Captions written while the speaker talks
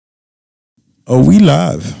Oh, we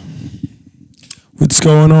live. What's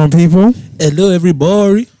going on, people? Hello,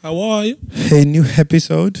 everybody. How are you? A new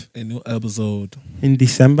episode A new episode. in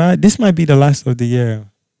December. This might be the last of the year.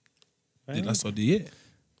 The last of the year.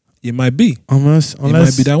 It might be. Unless It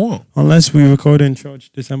might be that one. unless we record in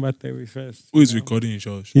church December 31st. Who is recording in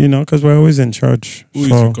church? You know, because we're always in church. Who is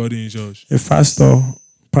So recording in church? if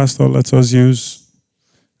pastor lets us use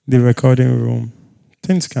the recording room,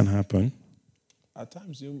 things can happen. At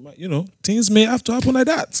times, things may have to happen like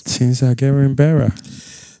that. Things are getting better.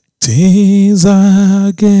 Things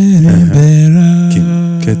are getting better.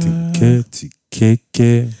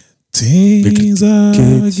 Things are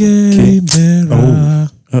getting better.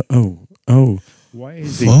 Oh. Why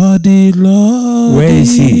is he? For the Lord Where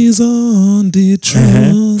is he? is on the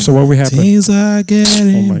throne. So what will happen? Things are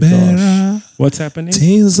getting Oh my better. gosh. What's happening?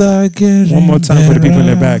 Things are getting One more time for the people in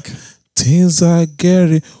the better. back. Things are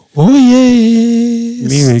getting. Oh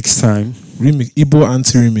yes. Lyrics time. Remix. Igbo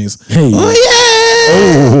anti-remix. Hey. Oh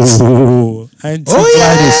yes. Oh. Auntie Oh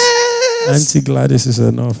Gladys. yes. Auntie Gladys is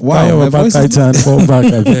enough. Wow, Buy my our back voice is tighter and fall back,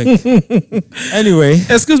 I beg. Anyway.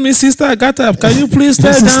 Excuse me, Sister Agatha. Can you please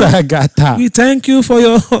tell Sister them? Agatha. We thank you for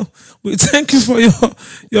your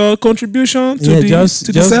your contribution to the just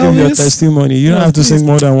to the give your service. testimony. You don't Yeah, have to sing please.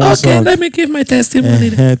 more than one Okay, song. let me give my testimony.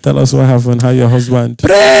 Tell us what happened. How your husband.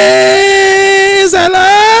 Praise the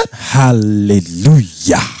Lord.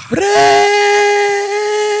 Hallelujah.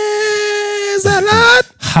 Praise the Lord.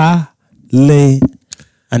 Hallelujah.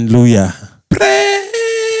 Praise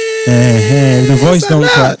The voice the don't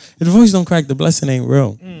Lord. crack. If the voice don't crack, the blessing ain't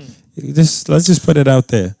real. Let's just put it out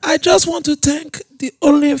there. I just want to thank the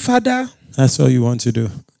Only Father. That's all you want to do.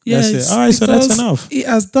 Yes, That's it. All right, so that's because enough. He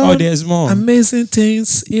has Oh, done there's more. amazing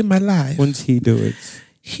things in my life. Won't he do it?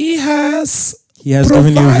 He has He has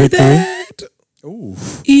given you victory. provided. Ooh.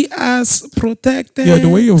 He has protected. Yeah, the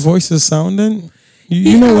way your voice is sounding, you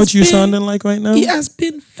He know has what you're been- sounding like right now? He has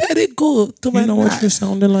been very good to my You know what life. you're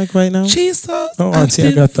sounding like right now? Jesus Oh, has Auntie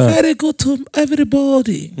been Agatha. very good to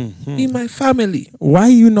everybody in my family. Why are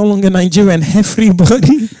you no longer Nigerian?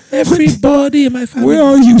 Everybody? Everybody in my family. Where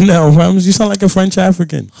are you now, Rams? You sound like a French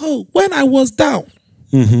African. Oh, when I was down,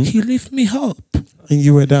 He lifted me up. And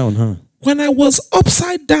you were down, huh? When I was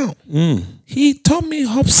upside down, He turned me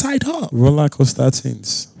upside up. Roller coaster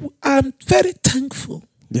things. I'm very thankful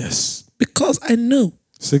Yes. because I know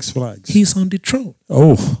Six Flags. He's on the throne.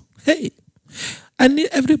 Oh, Hey, I need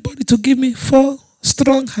everybody to give me 4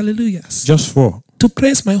 strong hallelujahs just 4. to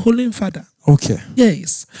praise my Holy Father. Okay.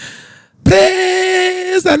 Yes.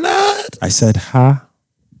 Praise the Lord. I said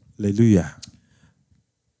hallelujah.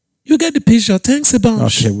 You get the picture. Thanks a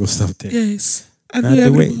bunch. Okay, we'll stop there. Yes. I Man, know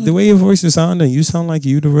the way your voice is sounding, you sound like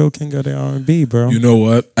you the real king of the R&B, bro. You know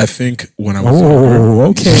what? I think when I was Oh,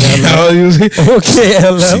 okay, okay,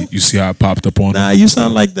 hello. you see how I popped up on Nah, you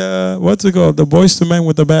sound like what's it called? The Boys to Men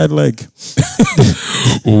with the bad leg.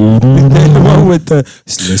 The one with the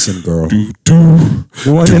listen, girl.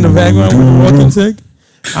 The one in the background with the walking stick.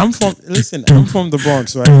 I'm from the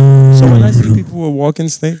Bronx, right? So when I see people with walking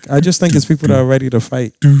stick, I just think it's people that are ready to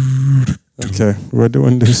fight. Okay, we're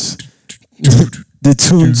doing this. The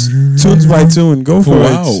tunes by tune. Go for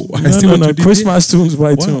Wow. it. I see what you did Christmas tunes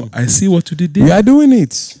by tune. I see what you did there. We are doing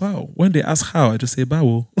it. Wow. When they ask how, I just say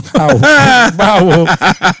bow. Wow. Wow.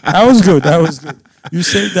 That was good. You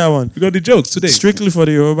saved that one. We got the jokes today. Strictly for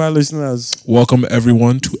the Yoruba listeners. Welcome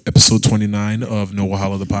everyone to episode 29 of No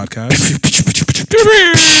Wahala the podcast.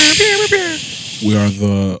 We are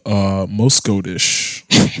the most goatish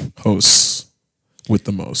hosts with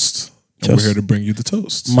the most. And we're here to bring you the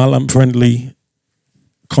toast. Malam friendly,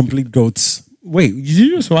 complete goats. Wait, did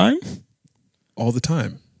you just rhyme? All the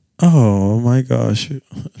time. Oh my gosh.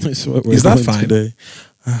 That's what we're Is that doing fine? today.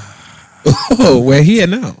 Oh, we're here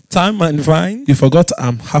now. Time and fine. You forgot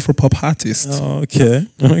I'm half a pop artist. Okay.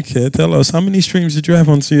 Tell us, how many streams did you have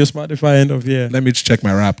on your Spotify end of year? Let me check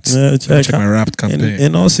my Wrapped. Check my Wrapped campaign.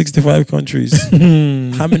 in all 65 countries.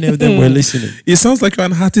 How many of them were listening? It sounds like you're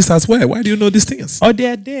an artist as well. Why do you know these things? Oh,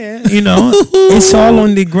 they're there. It's all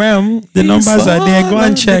on the gram. The numbers are there. Go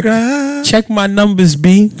and check. Check my numbers,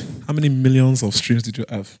 B. How many millions of streams did you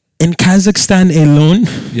have? In Kazakhstan alone,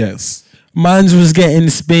 Yes. mans was getting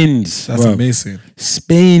spins. That's bro. amazing.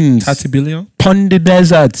 Spins. 30 billion? Pon the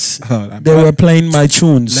deserts. They were playing my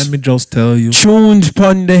tunes. Let me just tell you. Tunes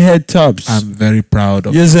pon the head tops. I'm very proud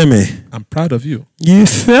of You you. see me? I'm proud of you. You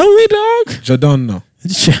feel me, dog? Jadonna.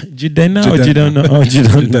 Jidena or Jidona? Oh,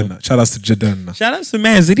 Jidona. Shout out to Jadonna. Shout out to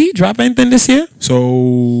Mans. Did he drop anything this year?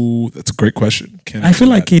 So that's a great question. Can't I feel answer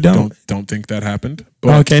like that. he don't. Don't think that happened.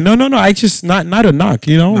 But Okay, no. I just not a knock, Not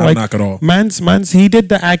a knock at all. Mans, he did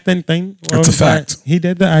the acting thing. It's a fact. He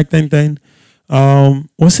did the acting thing.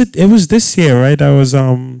 Was it? It was this year, right? I was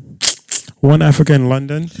One Africa in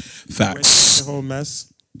London. Facts. The whole mess.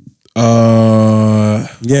 Uh,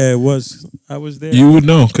 Yeah, it was. I was there. you would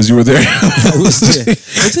know because you were there. I was there.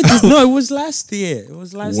 No, it was last year. It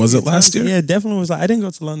was last. Was year. it last year? Yeah, it definitely was. I didn't go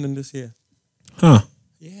to London this year. Huh.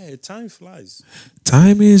 Yeah, time flies.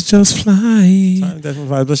 Time is just flying. Time definitely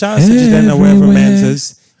flies. But shout out to Jidena, wherever man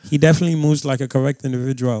is. He definitely moves like a correct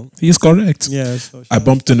individual. He's correct. Yeah. So I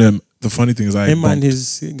bumped into him. The funny thing is, him and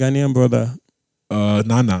his Ghanaian brother.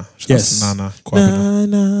 Nana. Yes. Nana. Kwabena.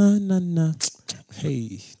 Na.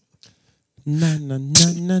 Hey. Na.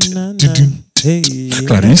 Hey.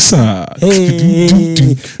 Clarissa.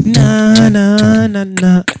 Hey. Na.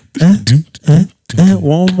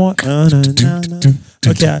 One more. Na.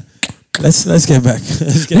 Okay. Let's get back.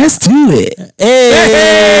 Let's do it.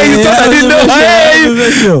 Hey, you thought I didn't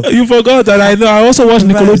know. Hey, you forgot that I know. I also watched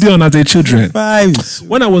Nickelodeon as a children. Vibes.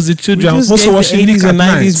 When I was a children, I was also also watching Nick 80s at and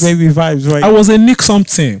 90s night. baby vibes, right? I was a Nick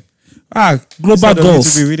something. Global Instead of you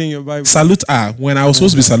Girls. to be reading your Bible. Salute. When I was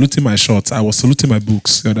supposed to be saluting my shorts, I was saluting my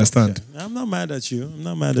books. You understand? I'm not mad at you.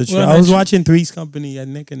 Well, I was watching Three's Company at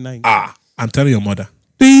Nick and Night. And tell your mother.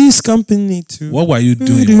 Three's Company too. What were you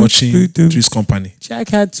doing watching Three's Company? Jack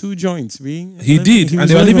had 2 joints. He did, and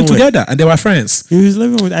they were living together, and they were friends. He was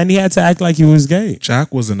living with, and he had to act like he was gay.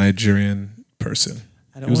 Jack was a Nigerian person.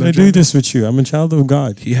 I don't want to do this with you. I'm a child of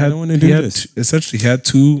God. I don't want to do this. Essentially, he had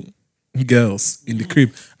 2 girls in the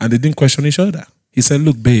crib, and they didn't question each other. He said,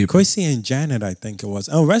 "Look, babe." Chrissy and Janet, I think it was.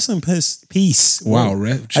 Oh, rest in peace. Wow,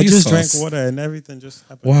 I just drank water and everything just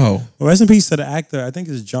happened. Wow. Well, rest in peace to the actor. I think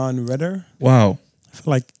it's John Ritter. Wow. I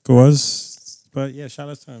feel like it was. But yeah, shout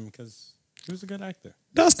out to him because he was a good actor.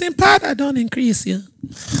 Dustin Potter don't increase you.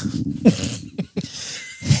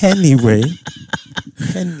 Anyway,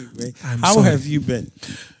 how sorry. have you been?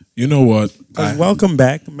 You know what? Welcome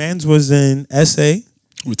back. Mans was in SA.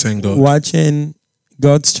 We thank God. Watching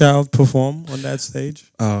God's Child perform on that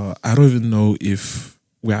stage. I don't even know if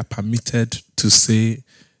we are permitted to say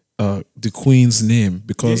the Queen's name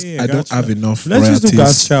because I don't have enough Let's royalties. just do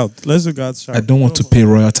God's Child. Let's do God's Child. I don't want to pay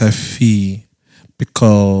royalty fee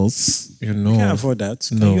because, you know. You can't afford that.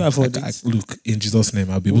 Can No. you afford it? Look, in Jesus'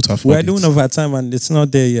 name, I'll be able to afford We're it. doing overtime and it's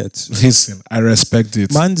not there yet. Listen, I respect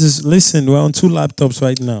it. Listen, we're on 2 laptops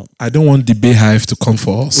right now. I don't want the Bayhive to come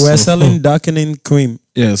for us. We're selling darkening cream.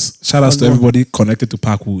 Yes. Shout out to everybody connected to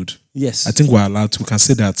Parkwood. Yes. I think we're allowed to. We can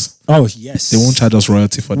say that. Oh, yes. They won't charge us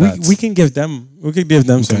royalty for that. We can give them. We can give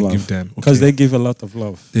them some love. Give them. Because Okay. they give a lot of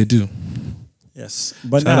love. They do. Yes.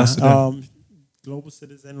 But Shout out to them. Global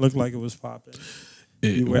Citizen looked like it was popping.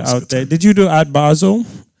 It You were was out good there. time. Did you do Art Basel?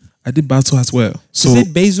 I did Basel as well. So Is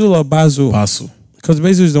it Basil or Basil? Basel. Because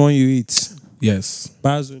Basil is the one you eat. Yes.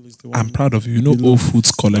 Basil is the one. I'm proud of you. You know Old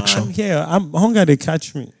Foods collection. I'm here. I'm hungry. They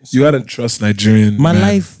catch me. You gotta trust Nigerian. My man.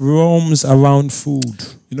 life roams around food.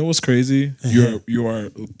 You know what's crazy?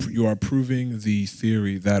 You are proving the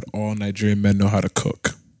theory that all Nigerian men know how to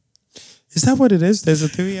cook. Is that what it is? There's a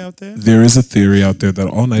theory out there. There is a theory out there that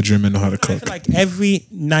all Nigerian men know how to I cook. feel like every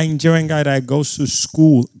Nigerian guy that goes to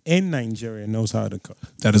school in Nigeria knows how to cook.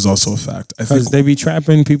 That is also a fact. I Because think. they be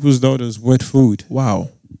trapping people's daughters with food. Wow.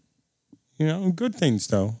 You know, good things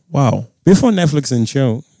though. Wow. Before Netflix and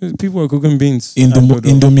chill, people were cooking beans.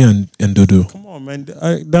 Indomie and dodo. Come on, man.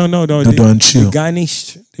 No. Dodo and chill. The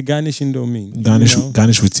garnished Indomie.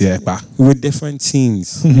 Garnish with the With different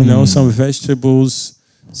scenes. You know, some vegetables,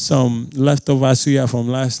 some leftover suya from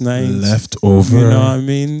last night. Leftover. You know what I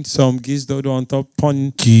mean? Some giz dodo on top,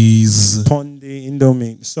 Keys. the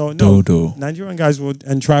Indomie. So no, Dodo. Nigerian guys would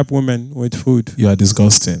entrap women with food. You are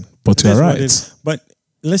disgusting. But you're That's what it right. is. But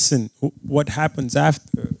listen, what happens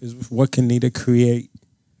after is what can either create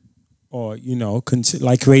or, you know,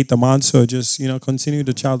 create the monster or just, you know, continue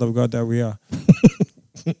the child of God that we are.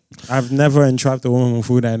 I've never entrapped a woman with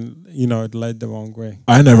food and, you know, it led the wrong way.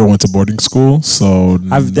 I never went to boarding school, so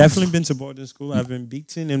I've definitely been to boarding school. I've been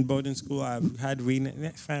beaten in boarding school. I've had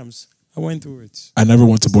fams. I went through it. I never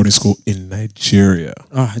went to boarding school in Nigeria.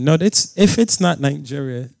 No, if it's not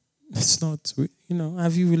Nigeria, it's not, you know,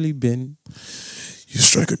 have you really been? You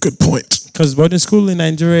strike a good point. Because boarding school in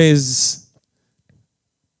Nigeria is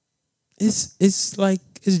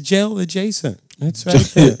jail adjacent. It's right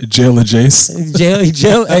there. Jail adjacent.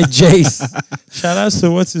 jail adjacent. Shout out to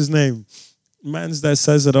what's his name? Man's that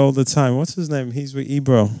says it all the time. What's his name? He's with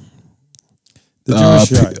Ebro. The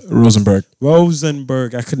Jewish guy.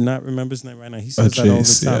 Rosenberg. I could not remember his name right now. He says that all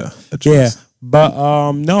the time. Yeah.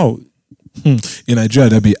 But no. In Nigeria,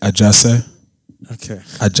 there'll be Ajase. Okay.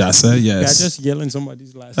 Ajase, yes. Yeah, just yelling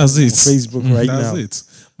somebody's last That's name it. on Facebook right now. That's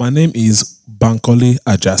it. My name is Bankole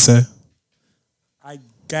Ajase. I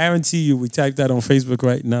guarantee you, we type that on Facebook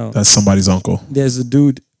right now. That's somebody's uncle. There's a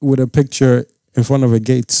dude with a picture in front of a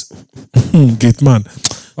gate. Gate man.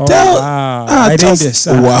 Oh, wow. I did this.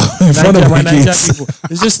 Wow. In front of my a gate. Nigeria people.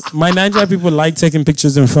 It's just my Nigeria people like taking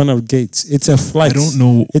pictures in front of gates. It's a flex. I don't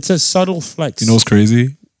know. It's a subtle flex. You know what's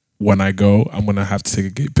crazy? When I go, I'm gonna have to take a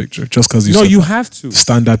gate picture just because you. No, said you have to.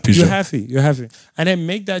 Standard picture. You have to. You have to. And then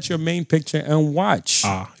make that your main picture and watch.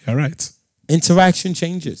 You're right. Interaction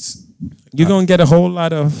changes. You're gonna get a whole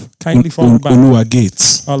lot of kindly follow back. Oluwa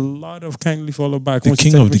Gates. A lot of kindly follow back. The once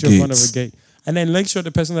king you take of a the picture in front of gates. a gate. And then make sure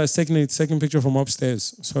the person that's taking it is taking picture from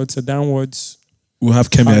upstairs. So it's a downwards. We'll have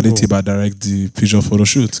Kemi Angle. Adetiba direct the picture photo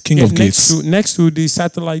shoot. King Yeah, of Gates. next to the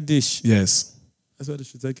satellite dish. Yes. That's what they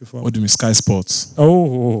should take it from. What do you mean? Sky Sports.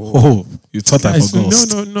 Oh. Oh, you thought I Guys,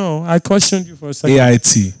 forgot. no. I cautioned you for a second.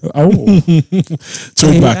 AIT. Oh.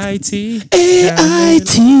 Throwback. AIT.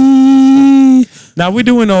 AIT. Now we're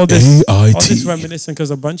doing all this AIT. reminiscing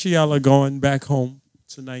because a bunch of y'all are going back home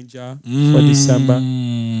to Nigeria for December.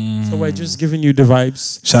 So we're just giving you the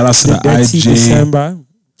vibes. Shout out to the Dirty December.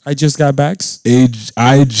 I just got backs.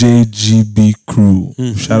 IJGB crew.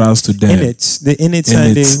 Shout outs to them. The Init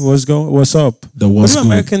Sunday what's up? The What what's do good.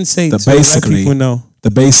 Americans say The to let basically. people know? The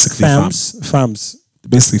basically fam. Fams.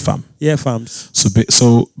 Basically fam. Yeah, fams. So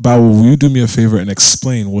Bawo, will you do me a favor and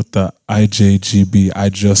explain what the IJGB I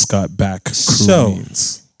just got back crew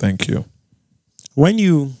means? Thank you. When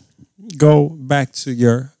you go back to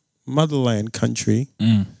your motherland country,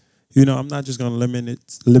 you know, I'm not just gonna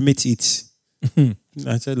limit it.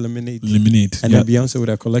 I said eliminate. Eliminate. And then Beyonce would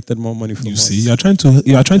have collected more money from You us. see, you're trying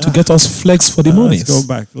to get us flex for the money.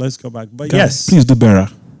 Let's go back. But Guys, yes, please do better.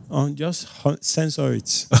 Just censor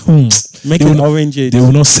it. They Make will it not- orange. They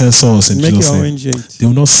will not censor us in Make Jesus' it name. orange. They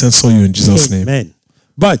will not censor you in Jesus' name. Amen.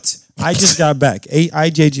 But I just got back.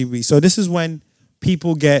 IJGB. So this is when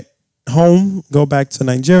people get home, go back to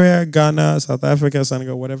Nigeria, Ghana, South Africa,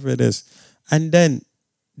 Senegal, whatever it is. And then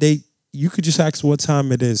you could just ask what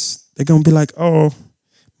time it is. They're gonna be like, oh,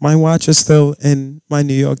 my watch is still in my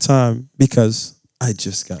New York time because I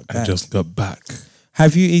just got back. I just got back.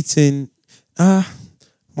 Have you eaten?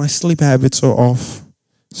 My sleep habits are off.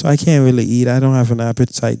 So I can't really eat. I don't have an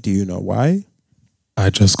appetite. Do you know why? I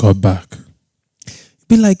just got back.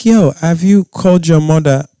 Be like, yo, have you called your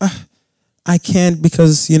mother? I can't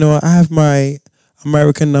because, you know, I have my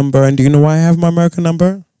American number. And do you know why I have my American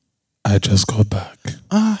number? I just got back.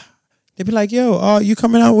 They'd be like, yo, you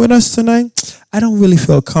coming out with us tonight? I don't really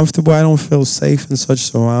feel comfortable. I don't feel safe in such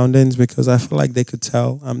surroundings because I feel like they could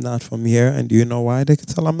tell I'm not from here. And do you know why they could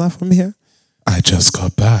tell I'm not from here? I just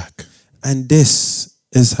got back. And this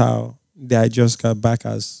is how the I just got back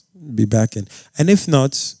as be back in. And if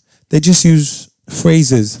not, they just use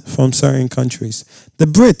phrases from certain countries. The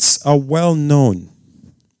Brits are well known,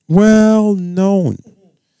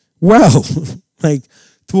 like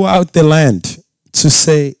throughout the land to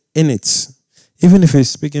say in it, even if it's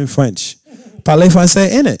speaking French. Parlez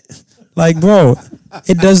français in it. Like, bro,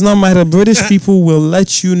 it does not matter. British people will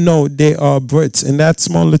let you know they are Brits in that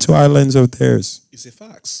small little islands of theirs. It's a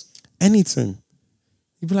facts. Anything.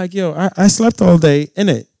 You'd be like, yo, I slept all day in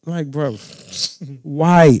it. Like, bro,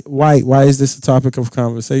 why is this a topic of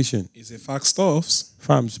conversation? It's a fact stuffs.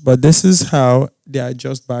 Fams, but this is how the I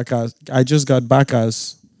just got back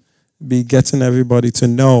as be getting everybody to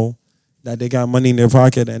know that they got money in their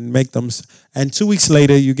pocket and make them. And 2 weeks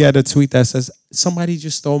later, you get a tweet that says, somebody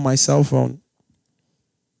just stole my cell phone.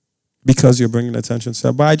 Because you're bringing attention to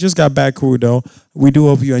it. But I just got back cool, though. We do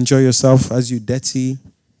hope you enjoy yourself as you dirty.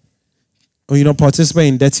 Or, you know, participate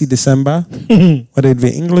in Dirty December. Whether it be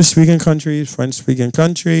English-speaking countries, French-speaking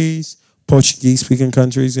countries, Portuguese-speaking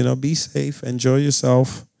countries. You know, be safe. Enjoy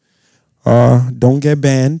yourself. Don't get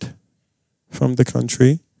banned from the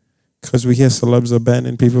country. Because we hear celebs are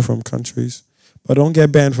banning people from countries. But don't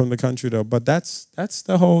get banned from the country, though. But that's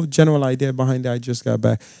the whole general idea behind it. I just got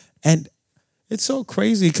back. And it's so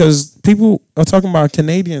crazy because people are talking about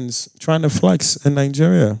Canadians trying to flex in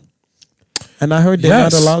Nigeria. And I heard they're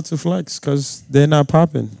not allowed to flex because they're not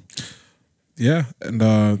popping. Yeah, and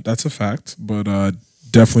that's a fact. But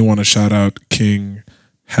definitely want to shout out King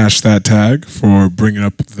 #tag for bringing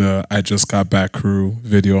up the I Just Got Back crew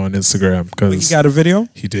video on Instagram. He got a video?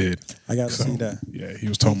 He did. I got to see that. Yeah, he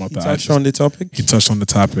was talking about that. Touched on the topic? He touched on the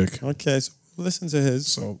topic. Okay, so listen to his.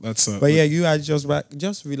 So that's But yeah, you are just back.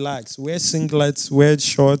 Just relax. Wear singlets, wear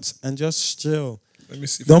shorts, and just chill. Let me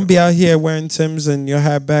see. Don't be out here wearing Timbs and your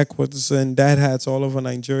hat backwards and dad hats all over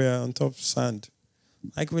Nigeria on top of sand.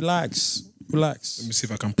 Like, relax. Relax. Let me see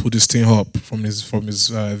if I can pull this thing up from his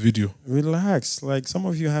video. Relax. Like some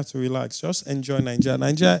of you have to relax. Just enjoy Nigeria.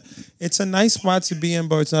 Nigeria, it's a nice spot to be in,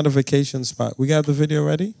 but it's not a vacation spot. We got the video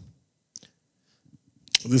ready?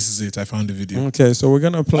 This is it. I found the video. Okay, so we're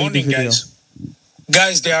gonna play Morning, the video.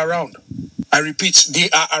 Guys, they are around. I repeat, they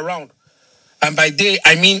are around. And by they,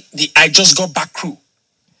 I mean the I just got back crew.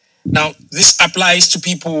 Now, this applies to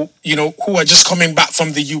people, who are just coming back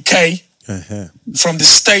from the UK, from the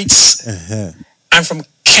States, and from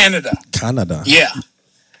Canada. Canada. Yeah.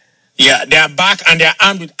 Yeah, they are back and they are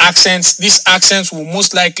armed with accents. These accents will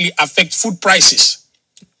most likely affect food prices.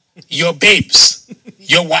 Your babes,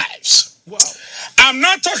 your wives. Wow. I'm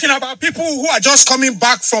not talking about people who are just coming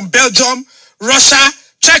back from Belgium, Russia,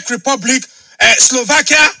 Czech Republic,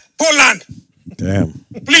 Slovakia, Poland. Damn.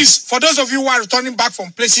 Please, for those of you who are returning back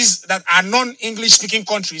from places that are non-English speaking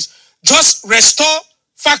countries, just restore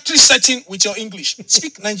factory setting with your English.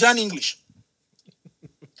 Speak Nigerian English.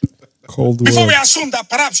 Cold Before war. we assume that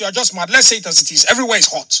perhaps you are just mad, let's say it as it is. Everywhere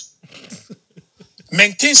is hot.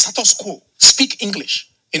 Maintain status quo. Speak English.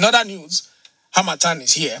 In other news, Hamatan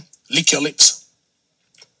is here. Lick your lips.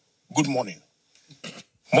 Good morning.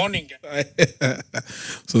 Morning.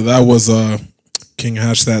 So that was King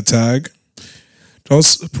Hash That Tag.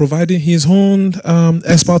 Just providing his own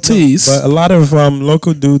expertise. But a lot of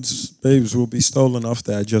local dudes, babes, will be stolen off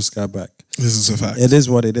that I just got back. This is a fact. It is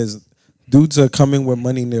what it is. Dudes are coming with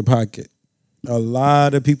money in their pocket. A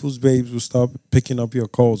lot of people's babes will start picking up your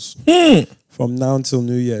calls from now until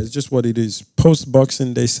New Year. It's just what it is. Post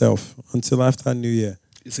Boxing Day self until after New Year.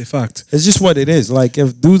 It's a fact. It's just what it is. Like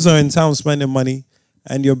if dudes are in town spending money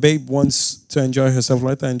and your babe wants to enjoy herself,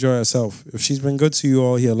 let her enjoy herself. If she's been good to you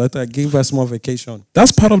all here, let her give her small vacation.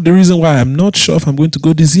 That's part of the reason why I'm not sure if I'm going to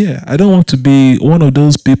go this year. I don't want to be one of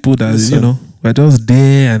those people that, we're just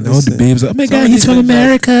there and all the babes. Oh my God, he's from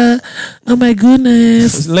America. Oh my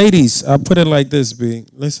goodness. Ladies, I put it like this, B.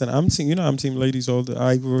 Listen, I'm team ladies all the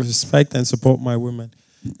I respect and support my women.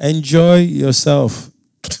 Enjoy yourself.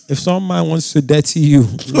 If some man wants to dirty you,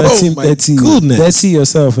 let him dirty you. Dirty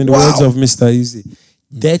yourself, in the words of Mr. Easy.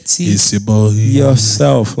 Dirty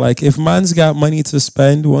yourself. Like if man's got money to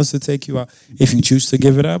spend, wants to take you out. If you choose to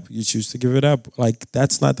give it up, you choose to give it up. Like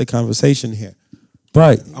that's not the conversation here.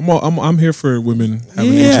 But I'm here for women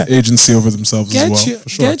having agency over themselves as well. For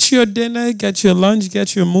sure. Get your dinner, get your lunch,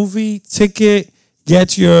 get your movie ticket,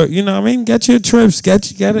 get your, get your trips,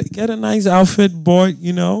 get a nice outfit bought,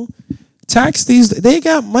 Tax these, they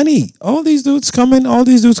got money. All these dudes coming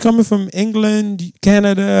from England,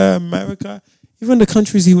 Canada, America, even the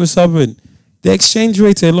countries he was subbing. The exchange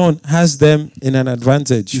rate alone has them in an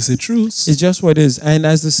advantage. It's the truth. It's just what it is. And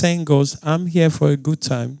as the saying goes, I'm here for a good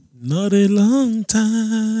time. Not a long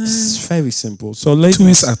time. It's very simple. So ladies, 2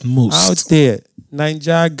 weeks at most. out there,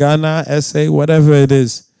 Nigeria, Ghana, SA, whatever it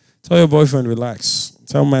is, tell your boyfriend relax.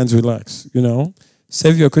 Tell man's relax,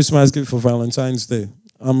 Save your Christmas gift for Valentine's Day.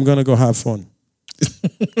 I'm going to go have fun.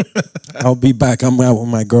 I'll be back. I'm out with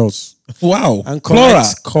my girls. Wow. And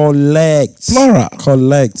collect.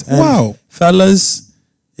 And wow. Fellas,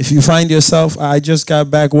 if you find yourself, I just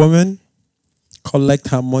got back woman, collect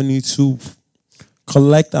her money too.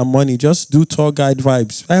 Collect her money. Just do tour guide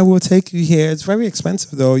vibes. I will take you here. It's very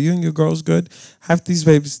expensive though. You and your girls good. Have these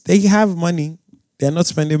babes. They have money. They're not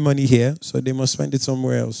spending money here, so they must spend it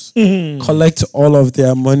somewhere else. Collect all of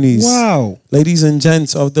their monies. Wow. Ladies and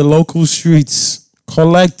gents of the local streets,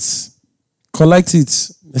 collect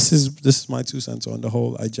it. This is my 2 cents on the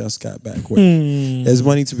whole. I just got back with. There's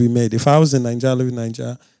money to be made. If I was in Nigeria, living in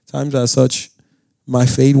Nigeria, times as such, my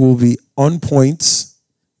fade will be on point.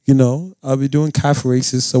 I'll be doing calf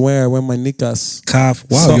races. So where I wear my knickers. Calf.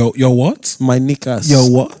 Wow. So, your what? My knickers.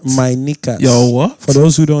 Your what? My knickers. Your what? For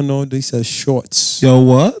those who don't know, these are shorts. Your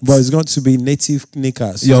what? But it's going to be native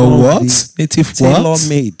knickers. Your what? Native tailor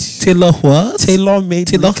made. Tailor what? Tailor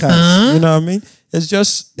made knickers. You know what I mean? It's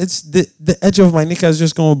the edge of my knickers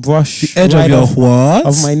just going to brush. The edge right of your what?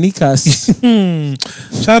 Of my knickers.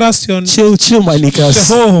 Shout out to your... Chill my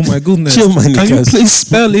knickers. Oh my goodness. Chill my knickers. Can you please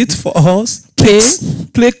spell it for us? Please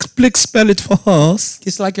spell it for us.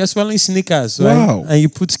 It's like you're spelling sneakers, right? Wow. And you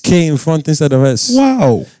put K in front instead of S.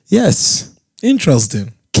 Wow. Yes.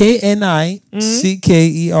 Interesting. KNICKERS.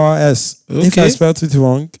 Okay. If I spelled it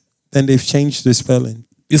wrong, then they've changed the spelling.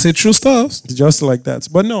 You say true stuff? Just like that.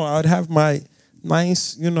 But no, I would have my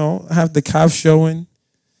nice, have the calf showing,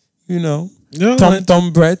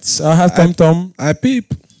 Tom breads. I'll have Tom. I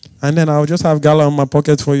peep. And then I'll just have gala in my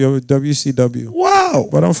pocket for your WCW. Wow.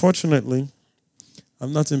 But unfortunately,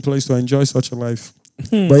 I'm not in place to enjoy such a life.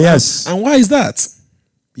 But yes. And why is that?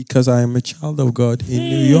 Because I am a child of God in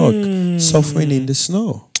New York, suffering in the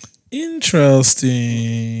snow.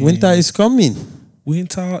 Interesting. Winter is coming.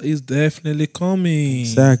 Winter is definitely coming.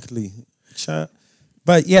 Exactly.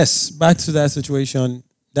 But yes, back to that situation.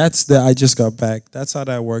 That's the I just got back. That's how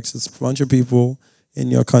that works. It's a bunch of people in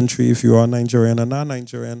your country, if you are Nigerian or not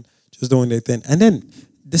Nigerian, just doing their thing. And then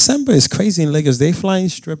December is crazy in Lagos. They flying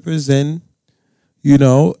strippers in. You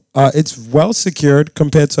know, it's well secured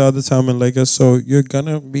compared to other time in Lagos. So you're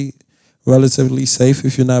gonna be relatively safe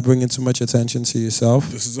if you're not bringing too much attention to yourself.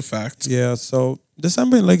 This is a fact. Yeah, so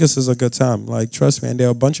December in Lagos is a good time. Like, trust me, and there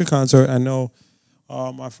are a bunch of concerts. I know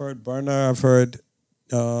I've heard Burner, I've heard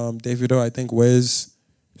Davido, I think Wiz.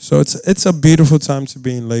 So it's a beautiful time to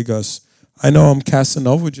be in Lagos. I know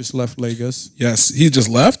Casanova just left Lagos. Yes, he just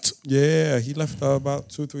left? Yeah, he left about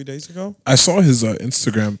 2-3 days ago. I saw his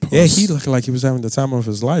Instagram post. Yeah, he looked like he was having the time of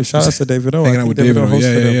his life. Shout out to Davido. Hanging out with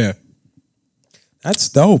Davido. Yeah. That's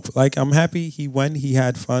dope. Like, I'm happy he went. He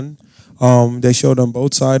had fun. They showed on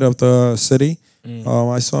both sides of the city.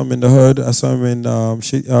 I saw him in the hood. I saw him in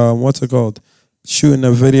what's it called? Shooting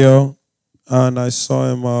a video, and I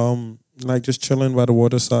saw him like just chilling by the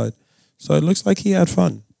waterside. So it looks like he had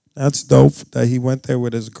fun. That's dope that he went there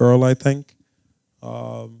with his girl, I think.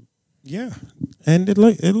 Yeah, and it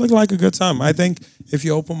looked like a good time. I think if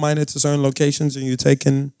you're open minded to certain locations and you're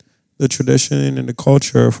taking the tradition and the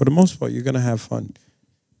culture, for the most part, you're gonna have fun.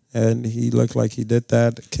 And he looked like he did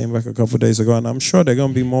that. Came back a couple of days ago, and I'm sure there are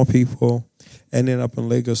gonna be more people ending up in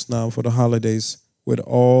Lagos now for the holidays with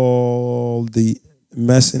all the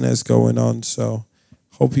messiness going on. So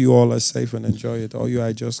hope you all are safe and enjoy it. All you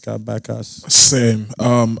I just got back us. Same.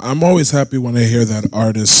 I'm always happy when I hear that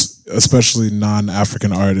artists, especially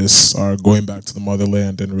non-African artists, are going back to the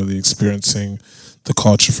motherland and really experiencing the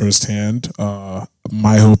culture firsthand.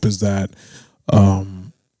 My hope is that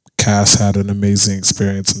Cass had an amazing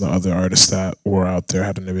experience and the other artists that were out there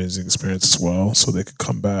had an amazing experience as well, so they could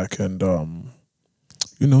come back and,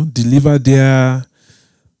 deliver their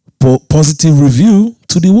positive review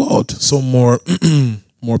to the world. So more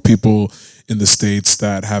people in the States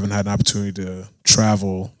that haven't had an opportunity to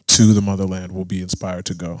travel to the motherland will be inspired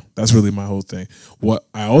to go. That's really my whole thing. What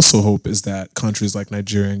I also hope is that countries like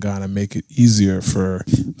Nigeria and Ghana make it easier for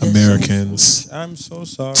Americans I'm so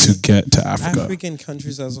sorry. to get to Africa. African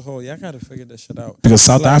countries as a whole, y'all gotta figure this shit out. Because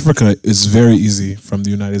South Africa is very easy from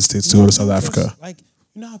the United States to go to South Africa. Like,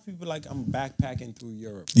 you know how people like, I'm backpacking through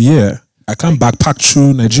Europe. Yeah. I can't backpack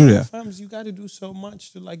through Nigeria. Sometimes you got to do so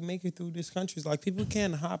much to like make it through these countries. Like, people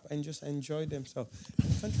can't hop and just enjoy themselves.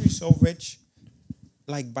 The country's so rich,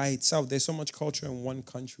 like by itself. There's so much culture in one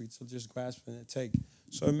country to just grasp and take.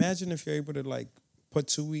 So imagine if you're able to like put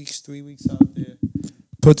 2 weeks, 3 weeks out there.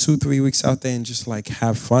 Put 2-3 weeks out there and just like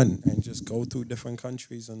have fun and just go through different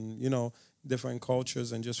countries and, different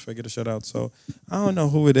cultures and just figure the shit out. So I don't know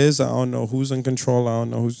who it is. I don't know who's in control. I don't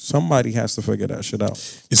know somebody has to figure that shit out.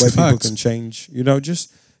 It's where a people fact. can change.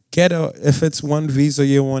 Just get if it's one visa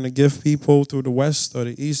you want to give people through the west or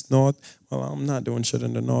the east, north. Well, I'm not doing shit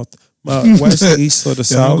in the north. West, east, or the You're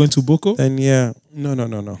south. not going to Boko? Then yeah.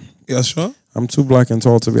 No. Yeah, sure. I'm too black and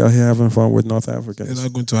tall to be out here having fun with North Africans. You're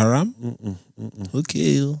not going to Haram?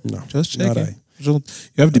 Okay. No. Just not checking. I. You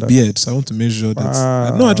have the beard, so I want to make sure that.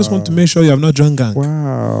 Wow. No, I just want to make sure you have not joined gang.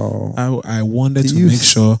 Wow. I wanted to you- make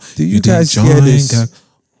sure do you you didn't guys join hear this? gang.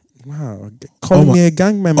 Wow. Call me a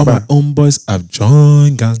gang member. All my own boys have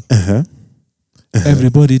joined gang. Uh-huh.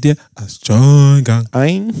 Everybody there has joined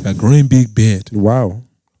gang. They're growing big beard, Wow.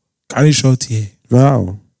 carry short hair,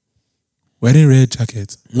 Wow. wearing red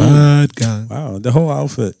jacket, bad gang. Wow. The whole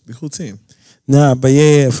outfit. The whole team. Nah, but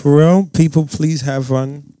yeah, for real, people, please have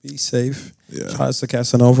fun. Be safe. Yeah. Shout out to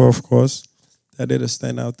Casanova, of course. That did a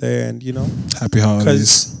stand out there. And, Happy holidays.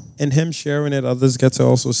 because in him sharing it, others get to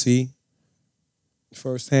also see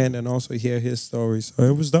firsthand and also hear his stories. So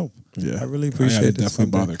it was dope. Yeah, I really appreciate it.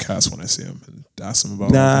 Definitely bother Cass when I see him and ask him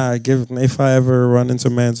about. Nah, if I ever run into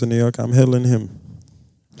Mans in New York, I'm healing him.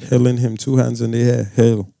 Healing him, 2 hands in the air.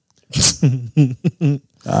 Hail.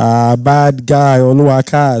 Bad guy,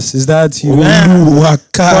 Oluwakas. Is that you?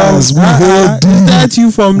 Oluwakas, we hail deep. Is that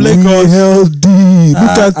you from Lagos? We hail deep.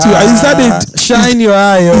 Look at you. Is that it? Shine your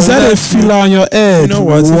eye. Is that a filler on your head? You know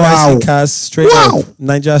what? If I Wow. see Cass straight up,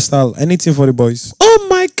 Niger style, anything for the boys. Oh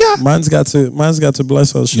my God. Man's got to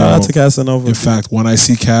bless us. Shout out to Casanova. In fact, when I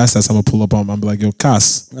see Cass, that's how I'm gonna pull up on him. I'm like, yo,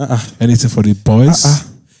 Cass, anything for the boys?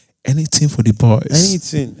 Anything for the boys.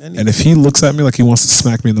 Anything. And if he looks at me like he wants to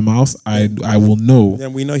smack me in the mouth, I will know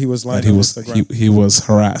Then we know he was lying that on Instagram. he was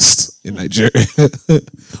harassed in Nigeria.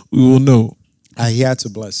 We will know. He had to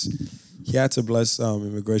bless. He had to bless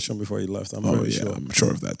immigration before he left. I'm pretty sure. I'm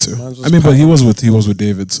sure of that too. Mine was I mean, but he power. was with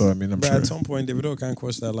David, so I mean, I'm But sure. at some point, Davido can't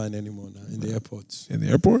cross that line anymore now in the airports. In the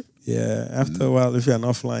airport? Yeah, after a while, if you're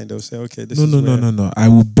not flying, they'll say, okay, this No, is no, where- no, no, no. I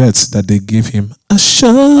will bet that they gave him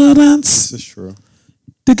assurance. This is true.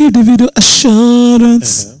 They gave Davido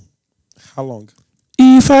assurance. Uh-huh. How long?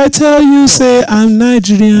 If I tell you, say I'm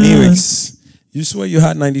Nigerian. Lyrics. You swear you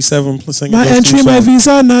had 97 plus singing My those two entry, my songs.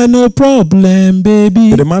 visa, nah, no problem,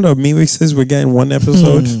 baby. The amount of lyrics we're getting one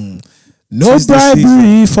episode. No Tis the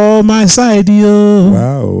bribery for my side, yo.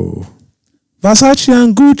 Wow. Versace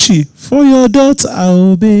and Gucci for your daughter,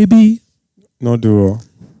 oh baby. No duo.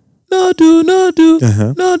 No do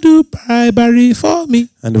Uh-huh. bribery for me.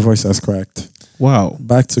 And the voice has cracked. Wow.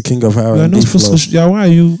 Back to King of You are R&B not flow. supposed to. Yeah, why are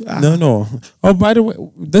you? No. Oh, by the way,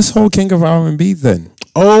 this whole King of R&B then.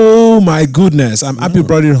 Oh my goodness! I'm happy you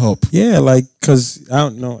brought it up. Yeah, like, because I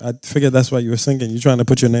don't know. I figured that's why you were singing. You're trying to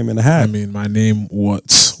put your name in the hat. I mean, my name. What?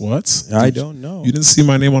 I don't know. You didn't see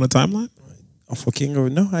my name on the timeline? Oh, for King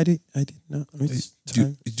of... No, I did not. Which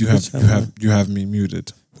You have me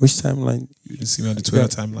muted. Which timeline? You didn't see me on the Twitter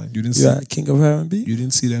timeline. You didn't see. You are King of R&B? You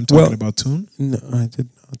didn't see them talking Well- about Tune. No, I did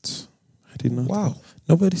not. I did not. Wow.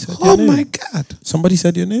 Nobody said your Oh name. my God! Somebody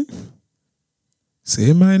said your name?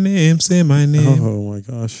 Say my name. Say my name. Oh my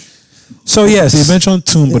gosh. So yes. They mentioned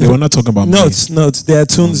Tune, but they were not talking about me. Notes. There are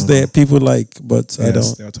tunes that people like, but I Yes,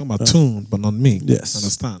 don't. they were talking about Tune, but not me. Yes.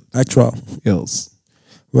 Understand? Actual. Yes.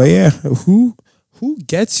 Well, yeah. Who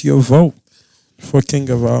gets your vote for King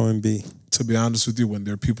of R&B? To be honest with you, when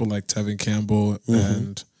there are people like Tevin Campbell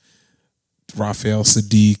and Raphael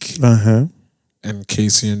Sadiq Uh-huh. and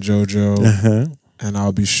Casey and JoJo Uh-huh. and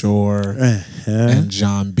I'll Be Sure Uh-huh. and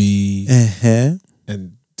John B Uh-huh.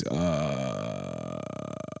 and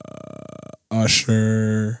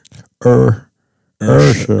Usher,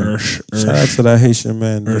 Shout out to that Haitian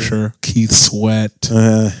man. dude. Usher, Keith Sweat,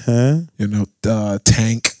 Uh-huh. you know,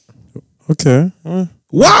 Tank. Okay.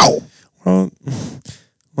 Wow, Well,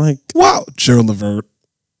 like, wow, Gerald Levert.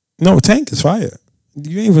 no, Tank is fire. You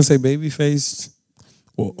didn't even say Babyface.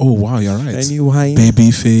 Oh wow, you're right. And you white.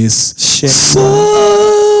 Babyface. Shit.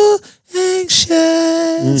 So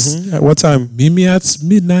anxious. Mhm. At what time? Meet me at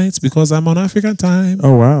midnight because I'm on African time.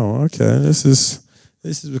 Oh wow. Okay. This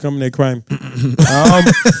is becoming a crime.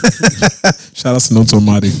 Shout out to Noto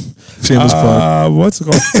Madi. Shameless plug. What's it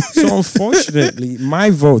called? So unfortunately,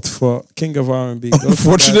 my vote for King of R&B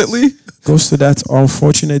goes to that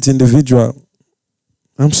unfortunate individual.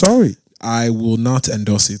 I'm sorry. I will not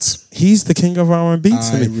endorse it. He's the King of R&B to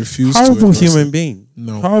I me. refuse to Horrible endorse human it. being.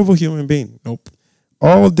 No. Horrible human being. Nope.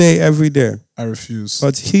 All day, every day. I refuse.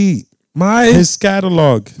 But my his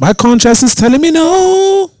catalog. conscience is telling me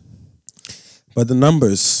no. But the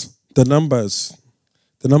numbers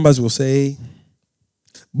will say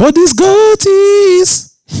But these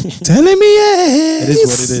goatees telling me yes. it is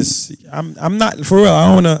what it is. I'm not for real.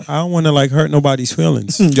 I don't wanna like hurt nobody's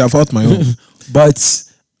feelings. You have hurt my own. But There's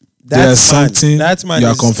that's mine. something That's mine. you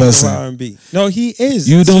are is King of confessing. R&B. No, he is.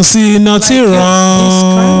 You don't see nothing His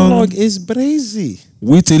wrong catalog is brazy.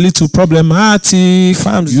 with a little problematic.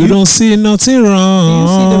 Fams, you don't see nothing Do wrong. you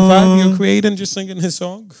see the vibe you're creating just singing his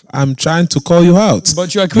song? I'm trying to call you out.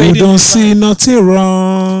 But you are You creating. don't his see vibe. nothing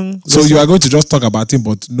wrong. So Listen. you are going to just talk about him,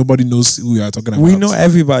 but nobody knows who you are talking about. We know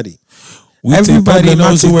everybody. With a Everybody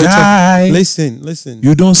knows who we're guy. talking. Listen.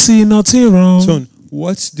 You don't see nothing wrong. Son,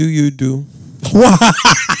 what do you do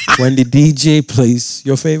when the DJ plays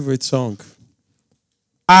your favorite song?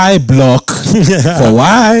 I block. For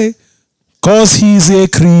why? Cause he's a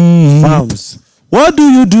creep. Fams. What do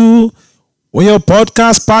you do when your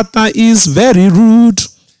podcast partner is very rude?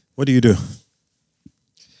 What do?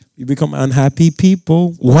 You become unhappy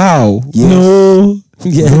people. Wow. Yes. No.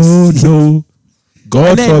 Yes. No. God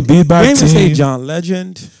And then, forbid bad when we say thing. John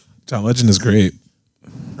Legend, John Legend is great.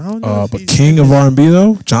 I don't know. But King of R&B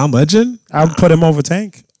though, John Legend, I would put him over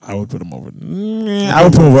Tank. I would put him over. I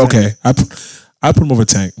would put him over. Okay, I put him over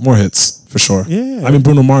Tank. More hits for sure. Yeah. I mean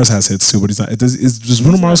Bruno Mars has hits too, but he's not. Is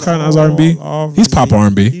Bruno Mars kind of as R&B? He's pop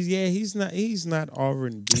R&B. He's not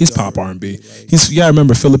R&B. He's pop R&B. He's I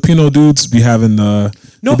remember Filipino dudes be having the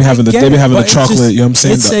No, they be having I the get they be it, having the but it's chocolate. just- You know what I'm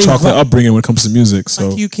saying? it's The a chocolate vi- upbringing when it comes to music. So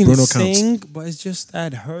Like you can Bruno sing, counts. but it's just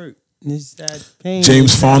that hurt. It's that pain.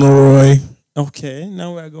 James Fauntleroy. Okay,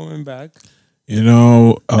 now we're going back. You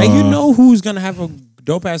know. And you know who's gonna have a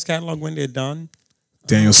dope ass catalog when they're done?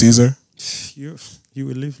 Daniel Caesar. You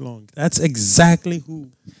will live long. That's exactly who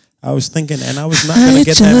I was thinking, and I was not gonna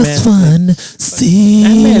get that man. wanna see That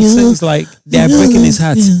man sings like they're breaking his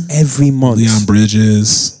hats every month. Leon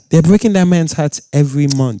Bridges. They're breaking that man's hats every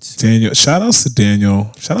month. Daniel. Shout outs to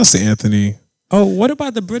Daniel. Shout outs to Anthony. Oh, what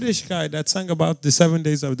about the British guy that sang about the 7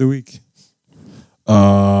 days of the week?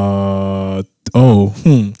 The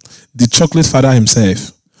chocolate father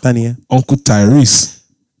himself, Tanya. Uncle Tyrese.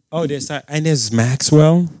 Oh, there's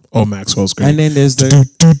Maxwell. Oh, Maxwell's great. And then there's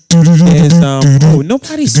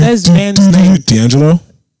nobody says man's name. D'Angelo.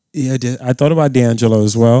 Yeah, I thought about D'Angelo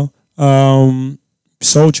as well.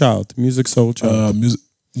 Soul Child, Music Soul Child. Music.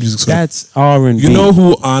 That's R&B. You know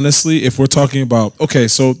who? Honestly, if we're talking about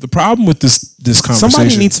so the problem with this conversation,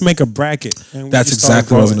 somebody needs to make a bracket. That's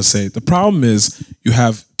exactly what I was going to say. The problem is you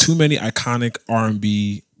have too many iconic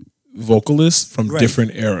R&B vocalists from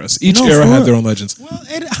different eras. Each era had their own legends. Well,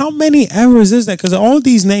 how many eras is that? Because all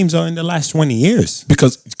these names are in the last 20 years. But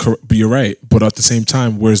you're right. But at the same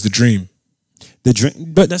time, where's the dream?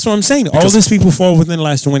 But that's what I'm saying. All these people fall within the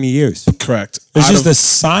last 20 years. Correct. It's just that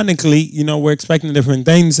sonically, we're expecting different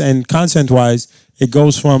things, and content-wise, it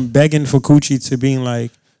goes from begging for coochie to being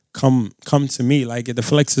like, come to me. Like, the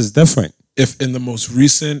flex is different. If in the most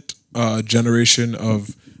recent generation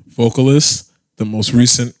of vocalists, the most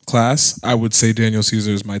recent class, I would say Daniel Caesar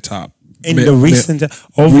is my top.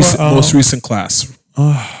 Most recent class.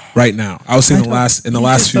 Right now, I would say in the last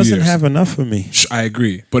few years. Doesn't have enough for me. I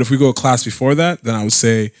agree, but if we go a class before that, then I would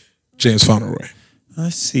say James Fauntleroy. I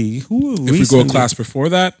see. If we go a class before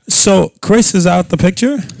that, so Chris is out the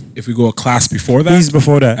picture. If we go a class before that, he's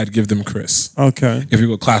before that. I'd give them Chris. Okay. If we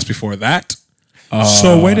go a class before that,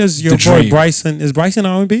 so where does your boy Bryson? Is Bryson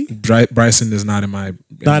R&B? Bryson is not in my.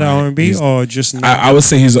 Not R&B or just. I would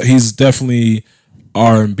say he's definitely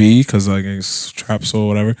R&B because like it's trap soul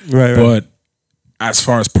whatever. Right. But as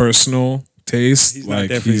far as personal taste,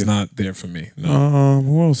 he's not there for me. No.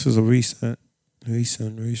 Who else is a recent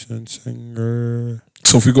singer?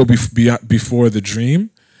 So if we go before the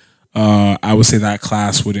Dream, I would say that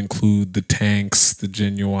class would include the Tanks, the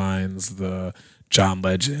Genuines, the John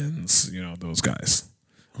Legends, those guys.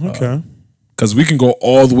 Okay. Because we can go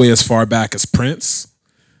all the way as far back as Prince.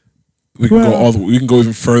 We can go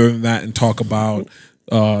even further than that and talk about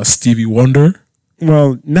Stevie Wonder.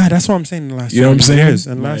 Well, that's what I'm saying. In the last 20 years,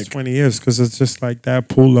 in the last 20 years, because it's just like that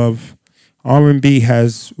pool of R&B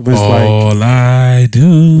was all I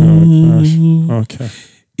do. Okay.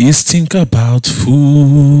 Is think about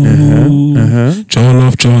food.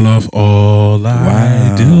 Jollof. All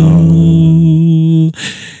I do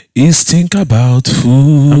is think about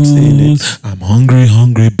food. I'm seeing it. I'm hungry.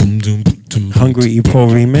 Boom, boom, boom. Hungry Epo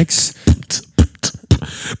remix.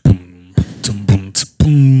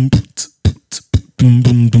 Boom,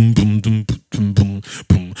 boom, boom, boom, boom, boom, boom,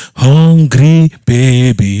 boom. Hungry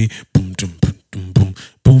baby. Boom, boom, boom, boom,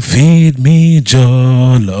 boom. Feed me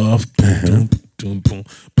jollof. Boom, boom, boom,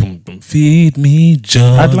 boom, boom. Feed me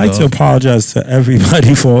jollof. I'd like to apologize to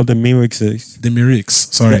everybody for all the lyrics.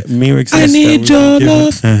 Sorry. Lyrics. I need your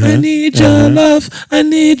love. I need your love. I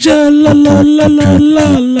need your love.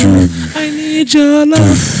 I need your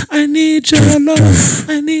love. I need your love.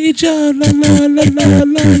 I need your love.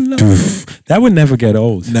 That would never get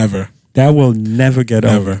old. Never. That will never get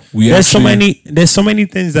old. There's so many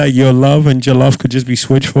things that your love and jollof could just be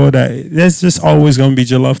switched for. That there's just always gonna be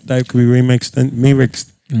jollof that could be remixed and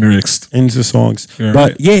mixed into songs. You're but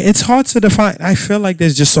right. yeah, it's hard to define. I feel like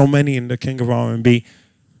there's just so many in the King of R&B,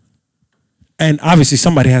 and obviously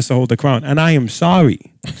somebody has to hold the crown. And I am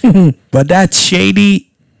sorry, but that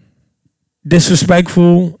shady,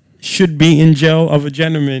 disrespectful, should be in jail of a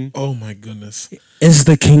gentleman. Oh my goodness. Is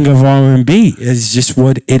the King of R&B. It's just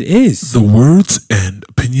what it is. The words and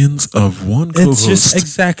opinions of one co-host it's just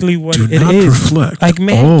exactly what do it not is. reflect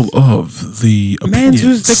all of the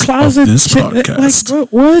opinions the closet of this podcast. Like,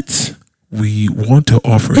 what? We want to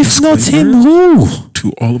offer If not him, who?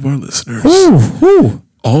 to all of our listeners. Who?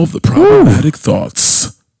 All of the problematic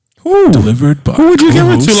thoughts Who? delivered by Who would you give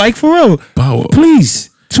it to? co-host Like, for real? Bao Please.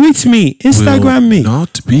 Tweet me. Instagram will me.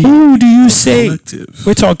 not be Who do you say? collective.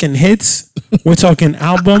 We're talking hits. We're talking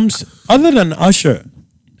albums. Other than Usher.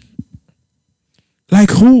 Like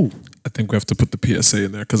who? I think we have to put the PSA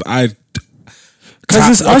in there because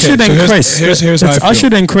it's Usher than Chris. Here's how I it's feel. Usher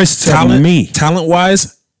than Chris to me. Talent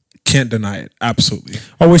wise, can't deny it. Absolutely.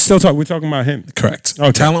 Oh, we're talking about him. Correct.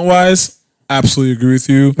 Okay. Talent wise, absolutely agree with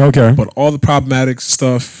you. Okay. But all the problematic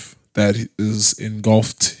stuff that is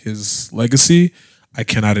engulfed his legacy, I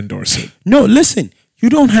cannot endorse it. No, listen, you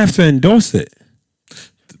don't have to endorse it.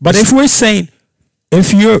 But if we're saying,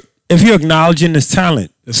 if you're acknowledging his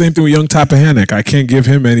talent, the same thing with Young Tappahannock. I can't give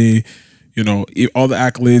him any, all the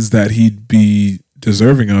accolades that he'd be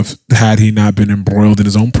deserving of had he not been embroiled in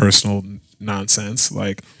his own personal nonsense.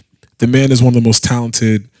 Like, the man is one of the most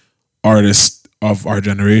talented artists of our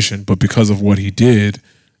generation, but because of what he did,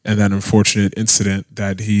 and that unfortunate incident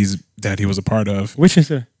that he was a part of, Which is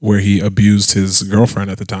it? where he abused his girlfriend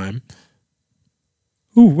at the time,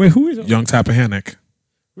 Who? Wait, who is it? Young Tappahannock.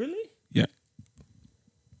 Really? Yeah.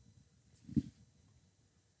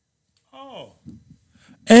 Oh.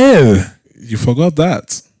 Ew. You forgot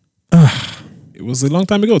that. It was a long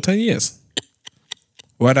time ago, 10 years.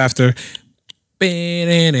 What after? But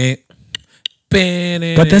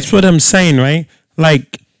that's what I'm saying, right?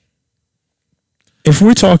 Like, if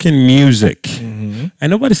we're talking music, and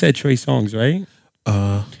nobody said Trey Songz, right?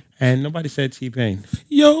 And nobody said T-Pain.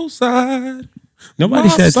 Your side. Nobody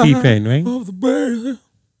said T-Pain, right? Of the bird.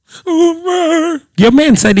 Over. Your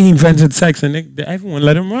man said he invented sex and everyone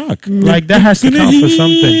let him rock. Like, that has to count for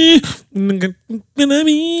something.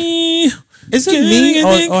 Is it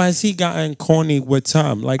me or has he gotten corny with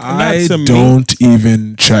time? Like, I not to don't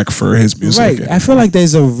even check for his music. Right. I feel like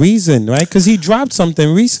there's a reason, right? Because he dropped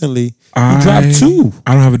something recently. He dropped 2.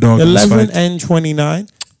 I don't have a dog in this 11 fight. and 29.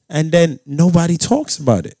 And then nobody talks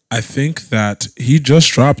about it. I think that he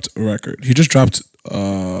just dropped a record. He just dropped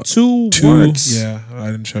 2 works. Yeah, I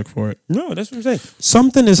didn't check for it. No, that's what I'm saying.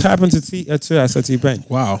 Something has happened to T-Pain.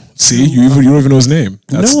 Wow. See, you don't even know his name.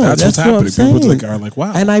 That's what's what I'm happening. People saying. are like,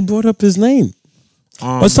 wow. And I brought up his name.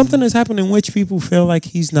 But something has happened in which people feel like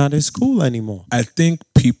he's not as cool anymore. I think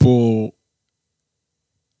people.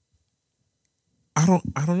 I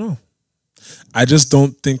don't know. I just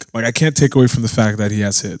don't think, like, I can't take away from the fact that he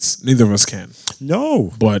has hits. Neither of us can.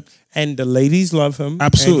 No. But And the ladies love him.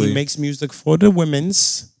 Absolutely. And he makes music for the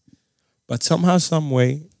women's. But somehow, some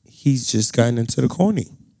way, he's just gotten into the corny.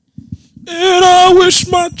 and I wish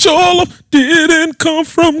my jollof didn't come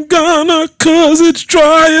from Ghana, 'cause it's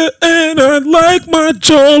drier and I'd like my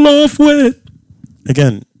jollof wet.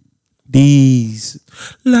 Again, these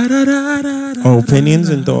are opinions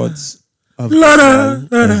and thoughts of not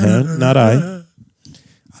I. I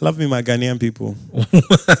love me my Ghanaian people.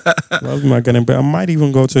 Love me my Ghanaian people. I might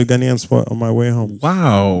even go to a Ghanaian spot on my way home.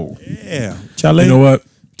 Wow. Yeah. Charlie. You know what?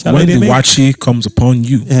 Charlie, When they the make- wachi comes upon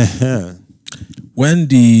you, when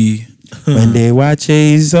the When the watch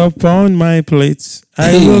is upon my plate,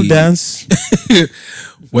 I will Hey. dance.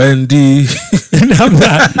 when the I'm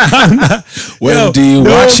not. when Yo, the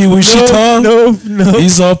wachi Wichita No.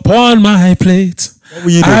 is upon my plate, What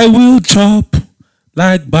will you do? I will chop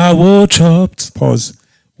like Bawo chopped. Pause.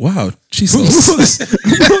 Wow, Jesus.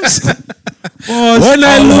 Pause. When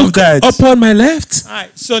I All of look that. upon my left, All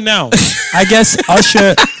right, so now I guess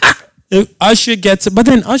Usher gets it, but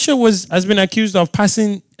then Usher has been accused of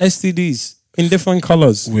passing STDs in different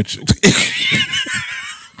colors. which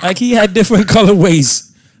Like he had different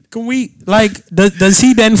colorways. Can we does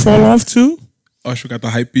he then fall off too? Usher got the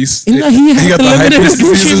hype piece. You know, he had got the the hype limited piece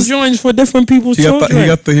edition diseases. joints for different people's He got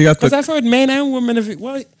children. the he got Because the I've heard men and women he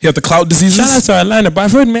got the clout diseases. shout out to Atlanta, but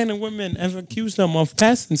I've heard men and women have accused them of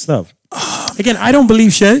passing stuff. Again, I don't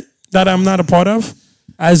believe shit that I'm not a part of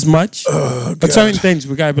as much. But certain things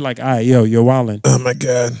we gotta be like, all right, yo, you're wilding. Oh my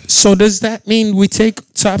god. So does that mean we take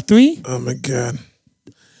top 3? Oh my god.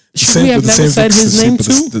 Should we have never said his name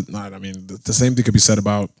too? I mean, the same thing could be said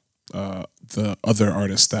about the other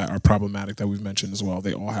artists that are problematic that we've mentioned as well.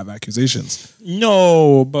 They all have accusations.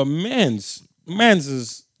 No, but man's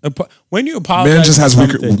is when you apologize. Man just has for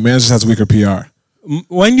weaker. something- Man just has weaker PR.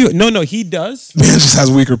 When you no, he does. Man just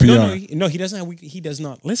has weaker PR. No, he doesn't have. He does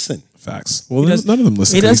not listen. Facts. Well, does- none of them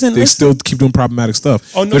listen. he doesn't They listen. still keep doing problematic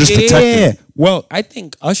stuff. Oh no, They're just protected. Well, I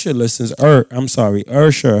think Usher listens. I'm sorry,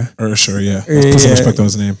 Usher. Ursher, yeah. Let's put some Yeah. respect on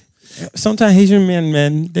his name. Sometimes Haitian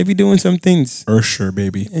men, they be doing some things. Ursher,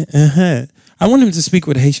 baby. I want him to speak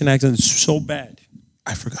with a Haitian accent so bad.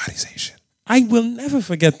 I forgot he's Asian. I will never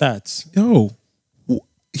forget that. Yo,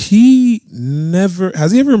 he never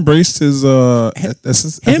has he ever embraced his Him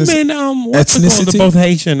ethnicity? and what's it called? Ethnicity? They're both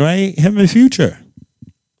Haitian, right? Him and Future.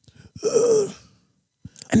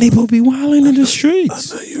 And they both be wilding in the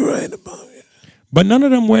streets. You're right about it. But none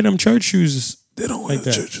of them wear them church shoes. They don't Like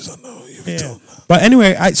that. churches. I know. Yeah. But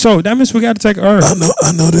anyway, so that means we got to take her.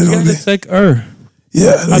 I know they We don't. got to take her.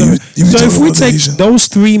 Yeah, I know. So if we take those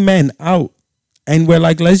 3 men out and we're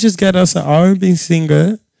like, let's just get us an R&B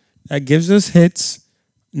singer that gives us hits,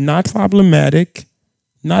 not problematic,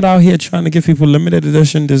 not out here trying to give people limited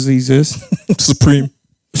edition diseases. Supreme,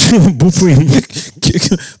 Supreme.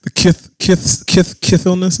 the Kith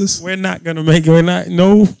illnesses. We're not gonna make it. We're not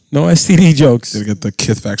no STD jokes. They get the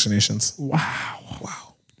Kith vaccinations. Wow.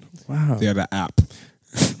 They had an app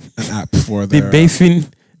for The their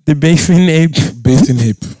bathing ape. bathing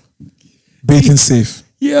hip, bathing safe.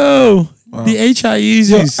 Yo, the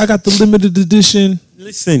HIEs. I got the limited edition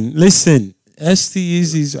Listen.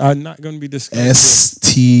 STEs are not gonna be discussed.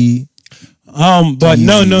 But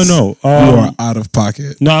no. You are out of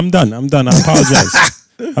pocket. No, I'm done. I apologize.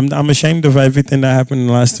 I'm ashamed of everything that happened in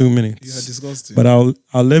the last 2 minutes. You are disgusting. But I'll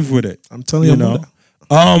live with it. I'm telling you, know.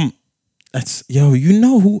 You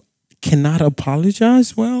know who cannot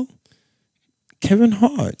apologize well? Kevin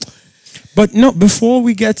Hart. But no, before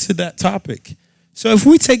we get to that topic, so if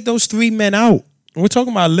we take those 3 men out, we're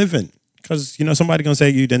talking about living, because somebody gonna say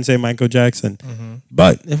you didn't say Michael Jackson. Mm-hmm.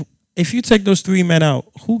 But if you take those 3 men out,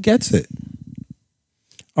 who gets it?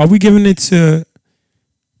 Are we giving it to?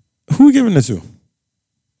 Who are we giving it to?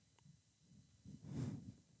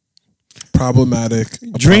 Problematic.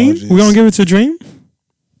 Dream? Apologies. We're gonna give it to Dream?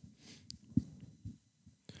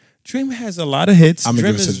 Dream has a lot of hits.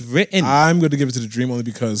 Dream is written. I'm going to give it to the Dream only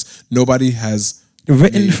because nobody has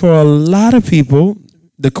written for a lot of people,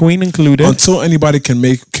 the Queen included. Until anybody can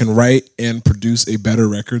write and produce a better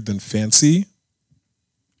record than Fancy,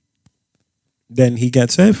 then he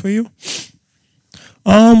gets it for you.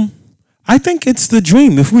 I think it's the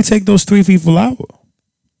Dream. If we take those 3 people out,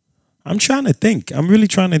 I'm trying to think. I'm really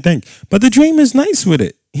trying to think. But the Dream is nice with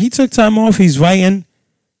it. He took time off. He's writing.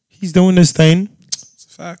 He's doing this thing. It's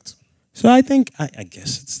a fact. So I think, I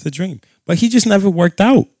guess it's the Dream. But he just never worked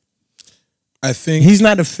out. I think he's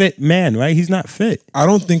not a fit man, right? He's not fit. I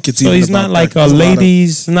don't think it's so even he's not like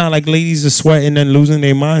ladies. Not like ladies are sweating and losing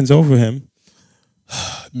their minds over him.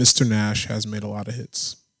 Mr. Nash has made a lot of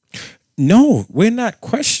hits. No, we're not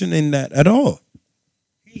questioning that at all.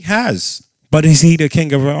 He has, but is he the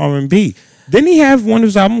king of R&B? Didn't he have one of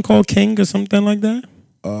his album called King or something like that?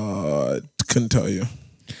 Couldn't tell you.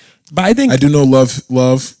 But I think I do know Love.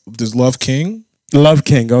 There's Love King. Love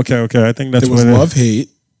King. Okay. I think that's there was Love Hate,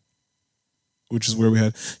 which is where we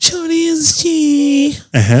had Shorty is she.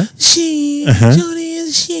 She. Shorty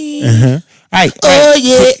is she. All right. Oh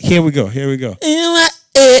yeah. Here we go.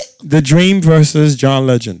 The Dream versus John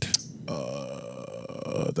Legend.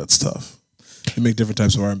 That's tough. They make different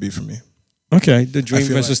types of R&B for me. Okay. The Dream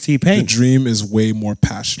versus like T-Pain. The Dream is way more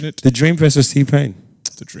passionate. The Dream versus T-Pain.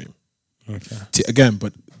 The Dream. Okay. Again,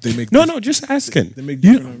 but they make no. Just asking. They make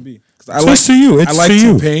different R&B. It's to you. It's I like to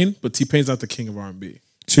you. T-Pain, but T-Pain's not the king of R&B.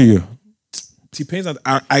 To you. T-Pain's not.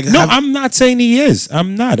 I'm not saying he is.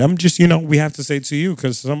 I'm not. I'm just we have to say to you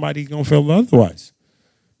because somebody gonna feel otherwise.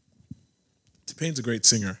 T-Pain's a great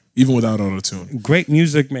singer, even without auto-tune. Great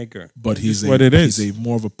music maker. But he's he's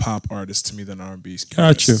more of a pop artist to me than R&B.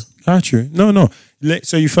 Got you. No.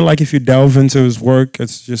 So you feel like if you delve into his work,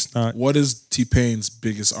 it's just not. What is T-Pain's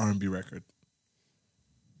biggest R&B record?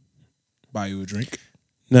 Buy You a Drink?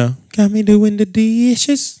 No. Got me doing the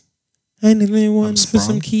dishes. Anything one for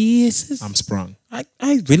some kisses. I'm Sprung. I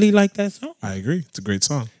really like that song. I agree. It's a great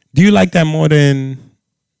song. Do you like that more than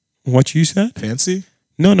what you said? Fancy?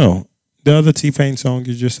 No. The other T-Pain song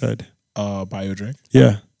you just said. Buy You a Drink?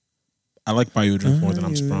 Yeah. I like Buy You a Drink more than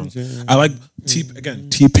I'm Sprung. I like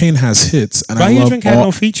T-Pain has hits. And Buy You a Drink had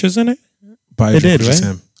no features in it? Buy You a Drink was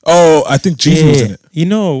him. Oh, I think Jeezy was in it.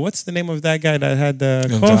 What's the name of that guy that had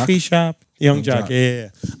the coffee shop? Young Jock. Yeah.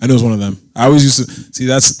 I know it was one of them. I always used to see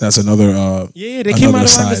that's another. They came out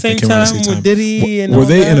around the same time with Diddy and. Were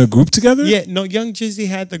they in a group together? Yeah, no. Young Jeezy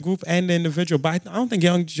had the group and the individual, but I don't think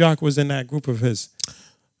Young Jock was in that group of his.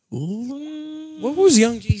 What was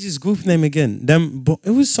Young Jeezy's group name again? It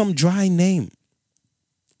was some dry name.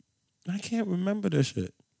 I can't remember this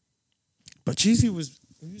shit. But Jeezy was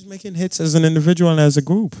making hits as an individual and as a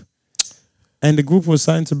group, and the group was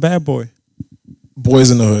signed to Bad Boy. Boys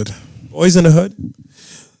in the Hood. Boys in the Hood?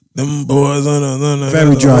 Them boys on the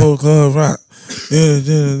very dry. Whole club rock.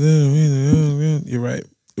 You're right.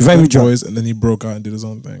 Very dry. Boys, and then he broke out and did his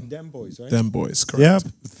own thing. Them Boys, right? Them Boys, correct.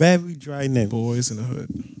 Yep. Very dry name. Boys in the Hood.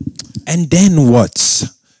 And then what?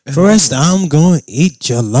 First, I'm going to eat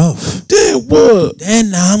your love. Then what?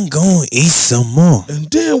 Then I'm going to eat some more. And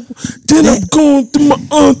then I'm going to my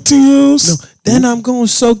auntie's. No, then I'm going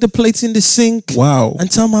to soak the plates in the sink. Wow. And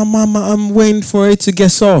tell my mama I'm waiting for it to get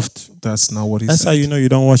soft. That's not what he That's said. how you know you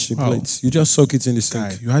don't wash the plates. You just soak it in the sink.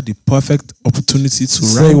 Guy, you had the perfect opportunity to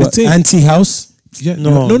say rhyme what? the thing. Anti-house? Yeah,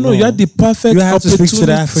 no. You had the perfect opportunity. You have to speak to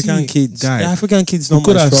the African kids. Guy, the African kids don't. You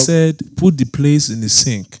could have said, put the place in the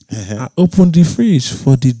sink. And open the fridge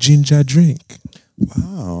for the ginger drink.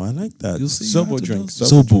 Wow, I like that. You see, Zobo drink.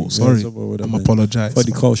 Zobo, sorry. Zobo, I'm apologize. For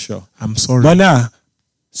the culture. I'm sorry. But now,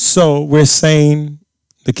 so we're saying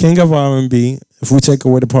the king of R&B, if we take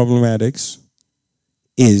away the problematics,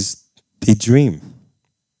 is the Dream.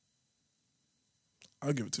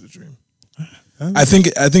 I'll give it to the Dream. I think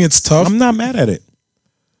it's tough. I'm not mad at it.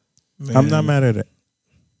 Man. I'm not mad at it.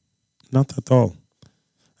 Not at all.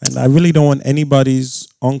 And I really don't want anybody's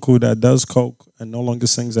uncle that does coke and no longer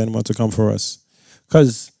sings anymore to come for us.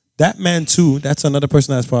 Because That man too. That's another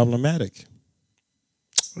person that's problematic.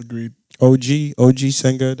 Agreed. OG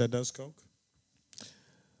singer that does coke.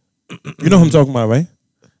 You know who I'm talking about, right?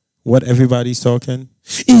 What everybody's talking.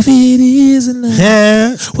 If it isn't love,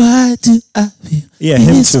 Yeah, why do I feel him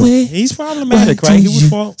this too. way? He's problematic, Why right? do He would you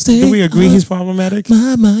fall. stay Do we agree on he's problematic?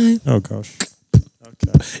 my mind? Oh gosh.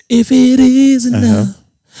 Okay. If it isn't Uh-huh. love,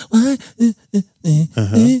 why?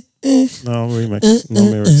 No remix. No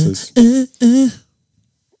remixes.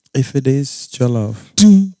 If it is your love.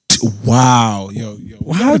 Wow, yo.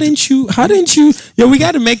 How didn't you? Yo, we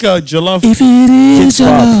got to make a jollof. If it is Kids your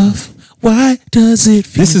Pop. love, why does it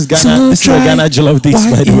feel This is Ghana. so This is dry? a Ghana jollof dish,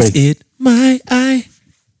 Why by the way. is it my eye?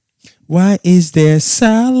 Why is there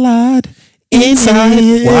salad Inside.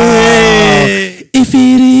 it? Wow. If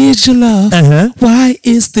it is your love, Uh-huh. why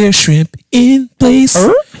is there shrimp in place?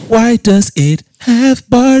 Why does it have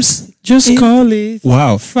bars? Just call it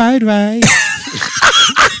Wow. fried rice.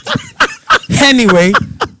 Anyway,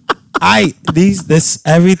 this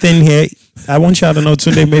everything here. I want y'all to know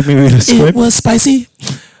Tunde made me read a It script. was spicy,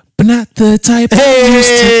 but not the type.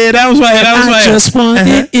 Hey, that was right. I just want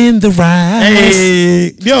it in the rice.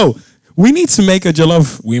 Hey, yo, we need to make a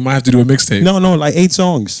jollof. We might have to do a mixtape. No, like 8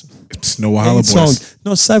 songs. It's no Wahala 8 Boys. songs.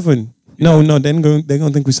 No, 7. No, they're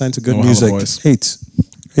gonna think we signed to good No Wahala music. Boys.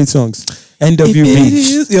 8 songs. If it NWB.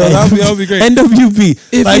 is- Yo, that'll be great. NWB.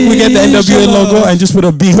 If Like we get the it is NWA your logo love. and just put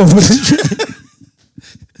a B over it.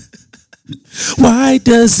 Why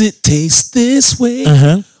does it taste this way?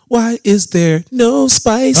 Uh-huh. Why is there no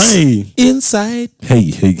spice Hey. inside?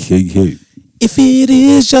 Hey. If it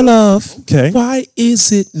is your love, Okay. why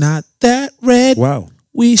is it not that red? Wow.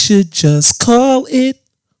 We should just call it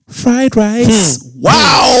fried rice.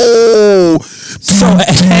 Wow. So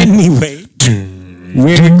anyway,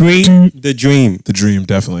 we agree. The dream. The dream,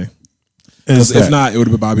 definitely. Is If not, it would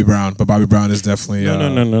have been Bobby Brown. But Bobby Brown is definitely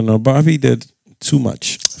No. Bobby did too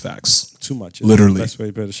much. facts. Too much. Literally. That's way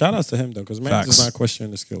better. Shout outs to him though, because man Facts. does not question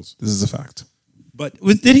the skills. This is a fact. But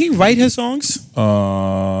did he write his songs?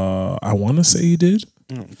 I want to say he did.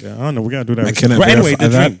 Okay, I don't know. We gotta do that. I cannot But anyway, verify the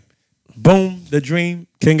that. dream. Boom, the dream.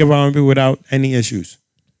 King of R&B without any issues.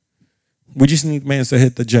 We just need mans to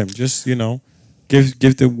hit the gym. Just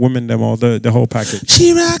give the women them all the whole package.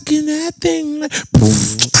 She rocking that thing like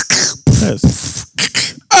Yes.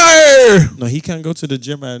 Hey! No, he can go to the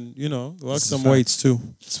gym and work is a some fact. weights too.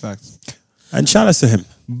 It's a fact. And shout outs to him.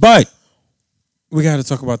 But we got to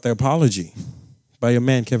talk about the apology by your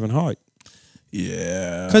man Kevin Hart.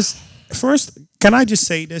 Yeah. Because first, can I just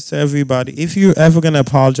say this to everybody? If you're ever gonna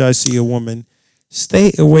apologize to your woman,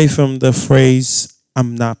 stay away from the phrase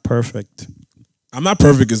 "I'm not perfect." I'm not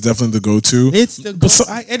perfect is definitely the go-to. It's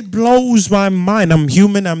it blows my mind. I'm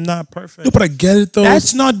human. I'm not perfect. No, but I get it though.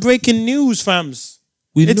 That's not breaking news, fams.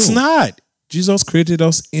 we It's know. not. Jesus created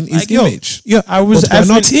us in His Like, yo, image. Yeah, I was But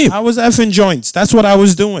we're not him. I was effing joints. That's what I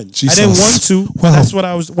was doing. Jesus. I didn't want to. Wow. That's what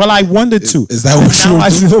I was. Well, I wanted to. Is that what you now were I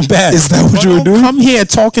doing? feel bad. Is that what But you were don't doing? Come here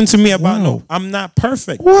talking to me about Wow. no. I'm not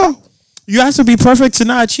perfect. Wow. You have to be perfect to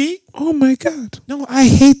not cheat. Oh my God. No, I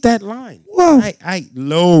hate that line. Wow. I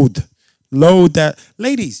loathe that.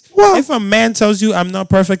 Ladies, Wow. if a man tells you I'm not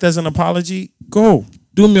perfect as an apology, go.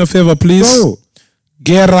 Do me a favor, please. Go.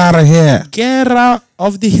 Get out of here. Get out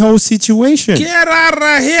of the whole situation. Get out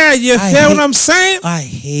of here. You I feel hate- what I'm saying? I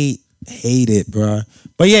hate it, bruh.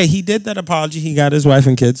 But yeah, he did that apology. He got his wife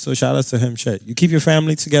and kids. So shout out to him. Shit. You keep your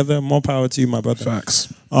family together. More power to you, my brother.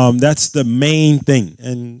 Facts. That's the main thing.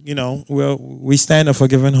 And we stand up for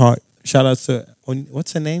Kevin Hart. Shout out to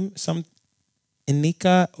what's her name?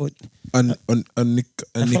 Anika. I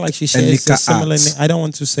I feel like she shares a similar name. I don't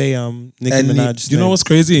want to say Nicki Minaj's Do you know name. what's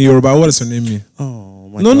crazy in Yoruba? What is her name? Oh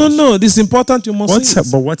my No, gosh. no. This is important. You must say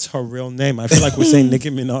it. What's her real name? I feel like we're saying Nicki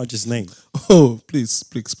Minaj's name. Oh, please.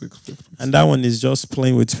 And that one is just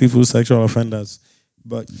playing with people's sexual offenders.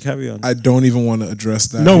 But carry on. I don't even want to address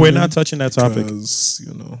that. No, we're not touching that topic. Because,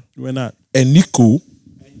 We're not. Eniko.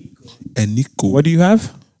 What do you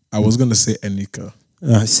have? I was going to say Enika.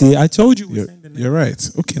 See, I told you. We're saying the name. You're right.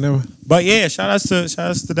 Okay, never. But yeah, shout outs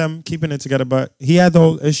to them keeping it together. But he had the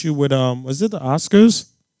whole issue with was it the Oscars?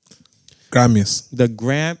 Grammys. The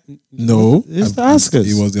Gram? No. It's the Oscars.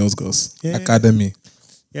 It was the Oscars. Yeah. Academy.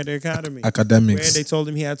 Yeah, the Academy. Academics. Where they told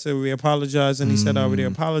him he had to re-apologize, and he said, I already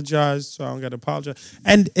apologized, so I don't got to apologize.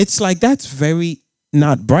 And it's like, that's very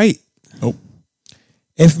not bright. Nope.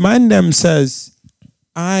 If Mandem says,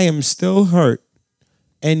 I am still hurt,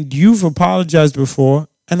 and you've apologized before,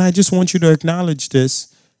 and I just want you to acknowledge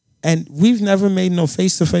this, and we've never made no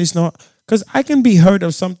face-to-face, no, because I can be hurt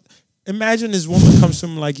of some. Imagine this woman comes to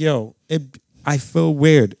him like, yo, I feel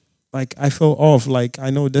weird. Like, I feel off. Like,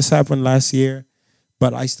 I know this happened last year,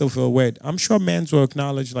 but I still feel weird. I'm sure mans will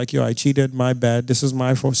acknowledge, like, yo, I cheated, my bad. This is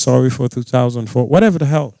my fault. Sorry for 2004. Whatever the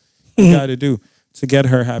hell you got to do to get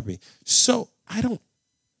her happy. So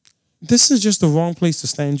this is just the wrong place to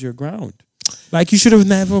stand your ground. Like, you should have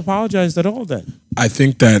never apologized at all then. I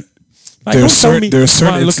think that Like, there are don't tell me,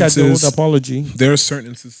 certain look at the old instances. apology. There are certain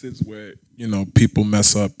instances where people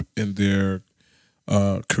mess up in their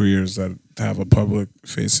careers that have a public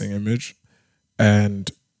facing image,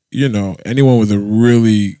 and anyone with a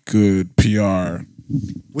really good PR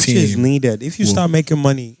Which team is needed. If you start making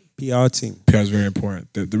money, PR team. PR is very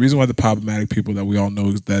important. The reason why the problematic people that we all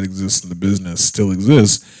know that exist in the business still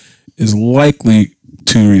exist is likely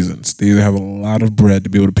two reasons. They either have a lot of bread to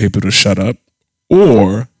be able to pay people to shut up,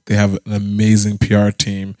 or they have an amazing PR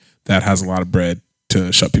team that has a lot of bread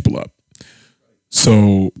to shut people up.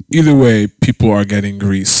 So either way, people are getting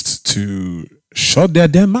greased to shut their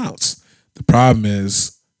damn mouths. The problem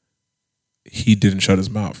is he didn't shut his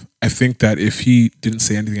mouth. I think that if he didn't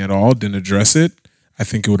say anything at all, didn't address it, I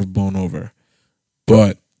think it would have blown over.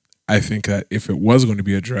 But I think that if it was going to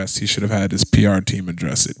be addressed, he should have had his PR team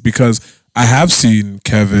address it. Because I have seen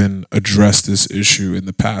Kevin address this issue in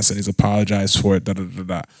the past, and he's apologized for it,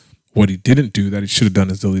 What he didn't do that he should have done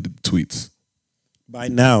is deleted the tweets. By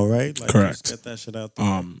now, right? Like, Correct. Just get that shit out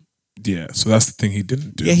there. Yeah, so that's the thing he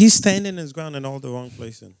didn't do. Yeah, he's standing his ground in all the wrong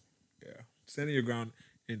places. Yeah. Standing your ground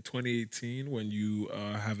in 2018 when you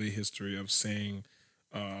have a history of saying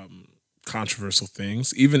controversial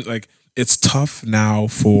things. Even like it's tough now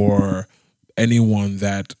for anyone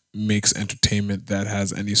that makes entertainment that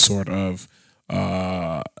has any sort of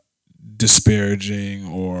disparaging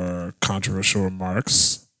or controversial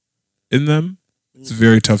remarks in them. It's a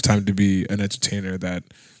very tough time to be an entertainer that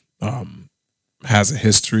has a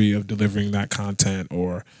history of delivering that content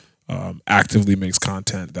or actively makes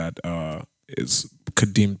content that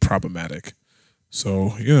could deem problematic.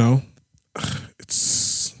 So,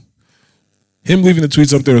 it's him leaving the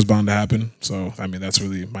tweets up there is bound to happen. So, I mean, that's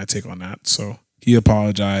really my take on that. So he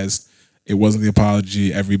apologized. It wasn't the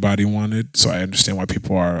apology everybody wanted. So I understand why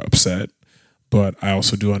people are upset. But I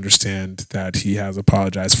also do understand that he has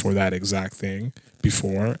apologized for that exact thing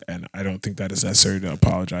before. And I don't think that is necessary to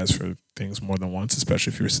apologize for things more than once,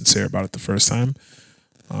 especially if you're sincere about it the first time.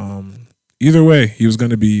 Either way, he was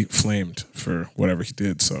going to be flamed for whatever he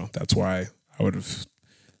did. So that's why I would have,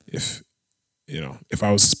 if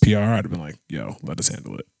I was his PR, I'd have been like, yo, let us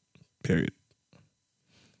handle it. Period.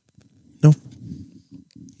 No.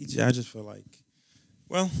 I just feel like,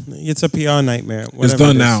 well, it's a PR nightmare. It's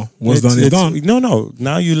done now. What's done is done. No.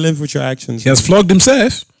 Now you live with your actions. He has flogged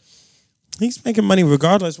himself. He's making money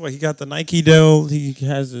regardless. He got the Nike deal. He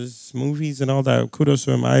has his movies and all that. Kudos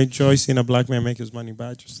to him. I enjoy seeing a black man make his money, but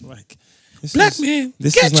I just like... Black man,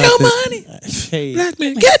 get your money. Hey. Black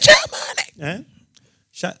man, get your money.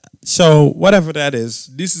 So, whatever that is,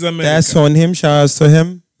 this is America. That's on him. Shout outs to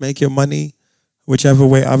him. Make your money whichever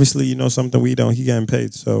way. Obviously, you know something we don't. He getting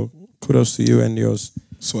paid. So, kudos to you and yours.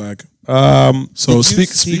 Swag. So,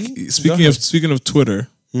 speaking of Twitter,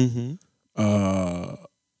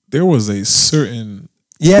 there was a certain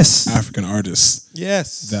African artist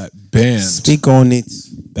that banned. Speak on it.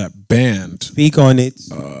 That banned. Speak on it.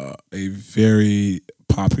 A very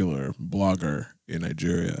popular blogger in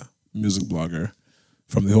Nigeria, music blogger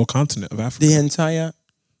from the whole continent of Africa. The entire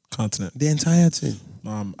continent. The entire thing.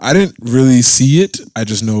 I didn't really see it. I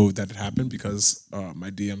just know that it happened because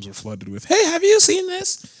my DMs were flooded with, "Hey, have you seen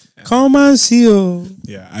this?" Come and see you.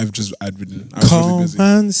 Yeah, I was really busy. Come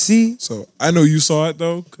and see. So I know you saw it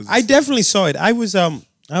though. I definitely saw it. I was a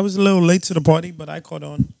little late to the party, but I caught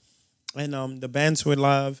on, and the bands were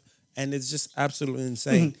live, and it's just absolutely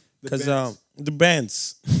insane because the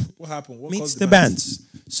bands. What happened? What meets the bands.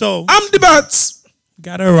 So I'm the bands.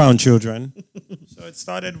 Gather around, children. So it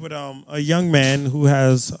started with a young man who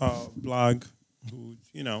has a blog, who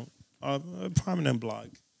a prominent blog,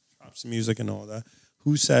 drops music and all that,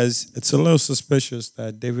 who says it's a little suspicious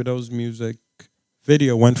that Davido's music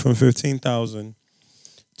video went from 15,000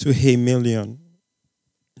 to a million.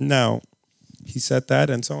 Now, he said that,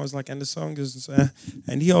 and someone was like, and the song is,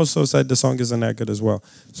 and he also said the song isn't that good as well.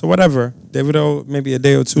 So whatever, Davido, maybe a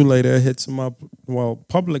day or two later, hits him up,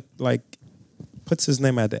 public, puts his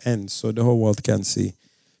name at the end so the whole world can see.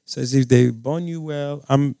 Says, if they born you well,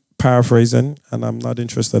 I'm paraphrasing, and I'm not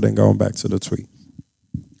interested in going back to the tweet.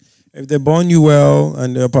 If they born you well,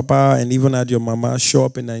 and your papa and even had your mama show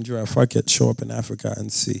up in Nigeria, fuck it, show up in Africa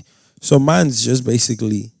and see. So man's just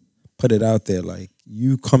basically put it out there like,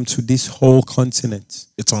 you come to this whole continent.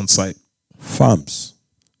 It's on site. Farms.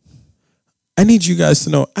 I need you guys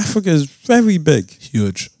to know Africa is very big.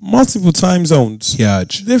 Huge. Multiple time zones.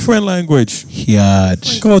 Huge. Different language. Huge.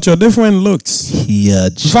 Different culture. Different looks.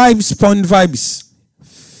 Huge. Vibes upon vibes.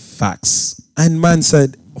 Facts. And man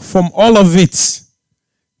said, from all of it,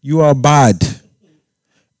 you are bad.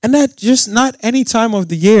 And that just not any time of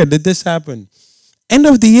the year did this happen. End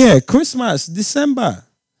of the year, Christmas, December.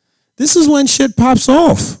 This is when shit pops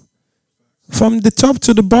off. From the top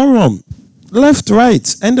to the bottom. Left,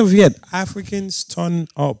 right, end of year. Africans turn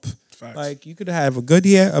up. Facts. Like you could have a good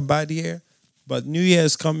year, a bad year, but New Year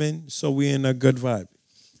is coming, so we're in a good vibe.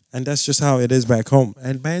 And that's just how it is back home.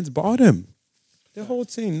 And bands bought him. The whole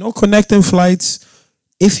thing. No connecting flights.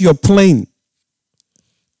 If your plane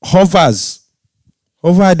hovers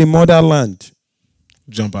over the motherland,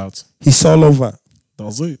 Jump out. he's all over. That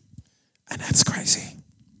was it. And that's crazy.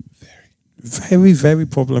 Very, very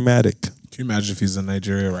problematic. Can you imagine if he's in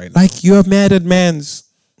Nigeria right now? Like you're mad at mans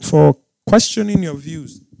for questioning your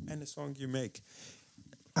views and the song you make.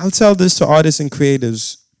 I'll tell this to artists and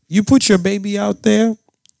creatives. You put your baby out there,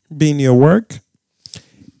 being your work,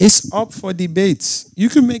 it's up for debates. You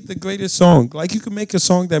can make the greatest song. Like you can make a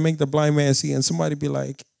song that make the blind man see and somebody be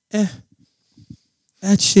like,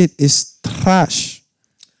 that shit is trash.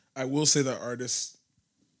 I will say that artists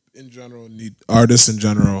in general need artists in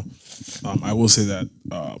general. I will say that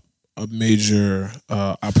a major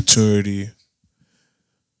opportunity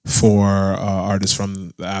for artists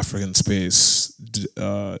from the African space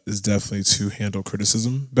is definitely to handle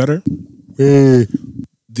criticism better.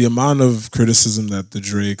 The amount of criticism that the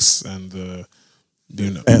Drakes and the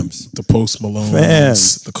the Post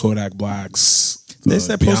Malones, the Kodak Blacks, they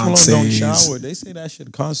said Post Malone don't Beyoncés, shower. They say that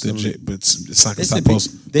shit constantly. but it's not They gonna said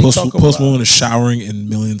stop. they talk Post about- Malone is showering in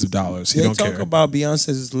millions of dollars. He They don't talk care. about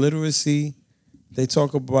Beyonce's literacy. They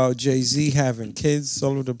talk about Jay-Z having kids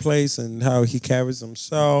all over the place and how he carries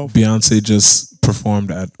himself. Beyonce just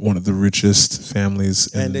performed at one of the richest families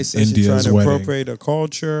in And they say she's trying India's to wedding. appropriate a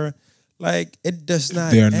culture. Like, it does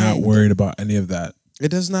not They are end. not worried about any of that. It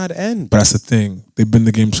does not end. But that's the thing. They've been in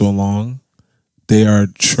the game so long. They are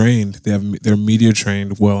trained. They're media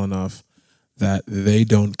trained well enough that they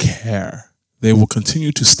don't care. They will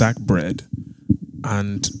continue to stack bread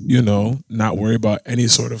and, not worry about any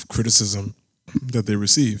sort of criticism that they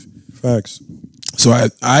receive. Facts. So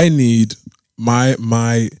I need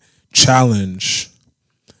my challenge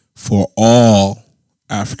for all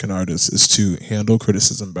African artists is to handle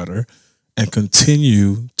criticism better and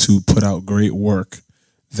continue to put out great work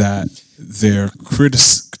that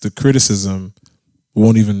the criticism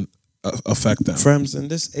won't even affect them. Friends, in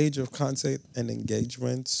this age of content and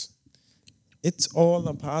engagements, it's all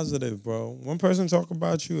a positive, bro. One person talk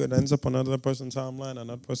about you, it ends up on another person's timeline,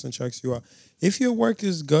 another person checks you out. If your work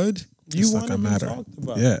is good, you It's not want to gonna be matter. talked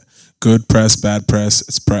about. Yeah, good press, bad press,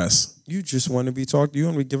 it's press. You just want to be talked. You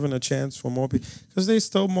want to be given a chance for more people. Because there's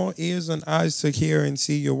still more ears and eyes to hear and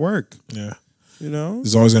see your work. Yeah, You know?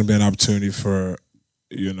 there's always going to be an opportunity for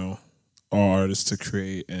all artists to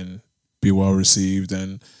create and be well received,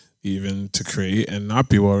 and even to create and not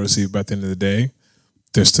be well received. But at the end of the day,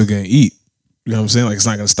 they're still going to eat. You know what I'm saying? Like, it's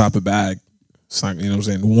not going to stop a bag. It's not, what I'm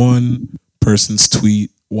saying? One person's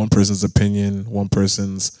tweet, one person's opinion, one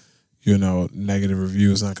person's, negative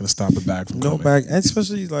review is not going to stop a bag from No coming. back. And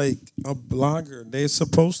especially like a blogger. They're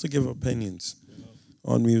supposed to give opinions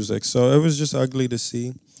on music. So it was just ugly to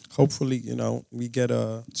see. Hopefully, we get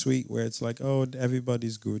a tweet where it's like, oh,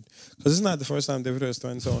 everybody's good. Because it's not the first time David has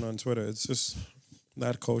threatened someone on Twitter. It's just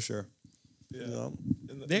not kosher. Yeah.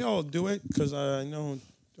 They all do it because I know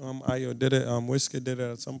Ayo did it. Whiskey did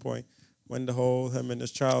it at some point when the whole him and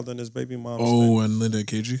his child and his baby mom. Oh, and Linda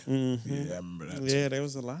KG? Mm-hmm. Yeah, I remember that. Yeah, there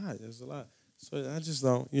was a lot. There was a lot. So I just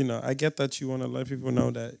don't, I get that you want to let people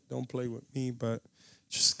know that don't play with me, but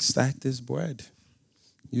just stack this bread.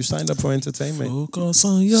 You signed up for entertainment. Focus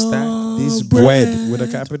on your Stack this bread with a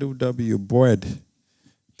capital W. Bread.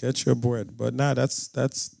 Get your bread. But nah,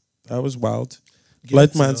 that was wild.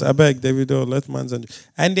 Let mans, I beg Davido, let mans,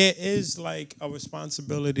 and there is like a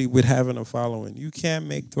responsibility with having a following. You can't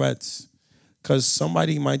make threats because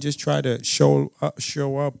somebody might just try to show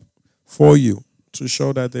up for you to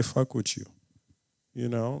show that they fuck with you.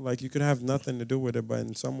 Like you could have nothing to do with it, but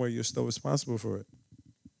in some way you're still responsible for it.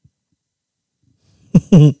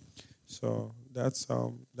 So that's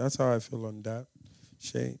how I feel on that.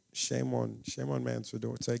 Shame on Mans for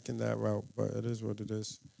taking that route, but it is what it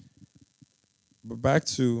is. But back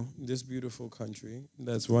to this beautiful country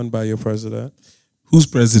that's run by your president. Who's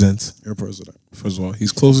president? Your president. First of all,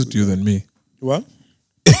 he's closer to you than me. What?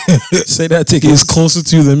 Say that again. He's closer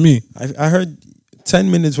to you than me. I heard 10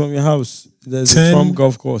 minutes from your house. There's 10? a Trump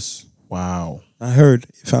golf course. Wow. I heard.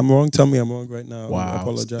 If I'm wrong, tell me I'm wrong right now. I Wow.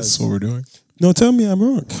 apologize. That's what we're doing. No, tell me I'm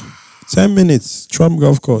wrong. 10 minutes. Trump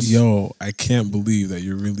golf course. Yo, I can't believe that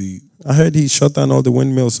you're really. I heard he shut down all the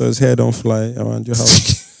windmills so his hair don't fly around your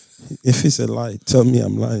house. If it's a lie, tell me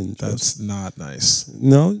I'm lying. That's not nice.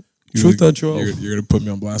 No? Truth or troll? You're gonna put me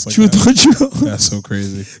on blast like Truth that? or troll? That's so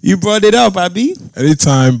crazy. You brought it up, Abby.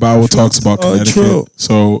 Anytime Bible talks about or Connecticut, troll?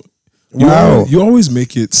 so Wow. you always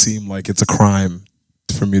make it seem like it's a crime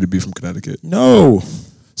for me to be from Connecticut. No.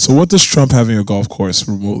 So what does Trump having a golf course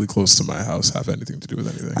remotely close to my house have anything to do with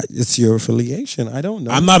anything? It's your affiliation. I don't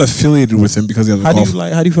know. I'm not affiliated with him because he has a How do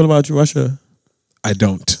golf. you feel about Russia? I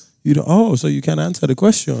don't. You don't. Oh, so you can answer the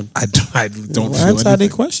question. I don't feel answer anything. the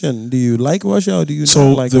question. Do you like Russia or do you So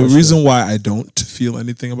not like the Russia? reason why I don't feel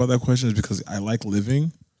anything about that question is because I like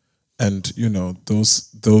living, and those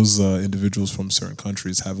individuals from certain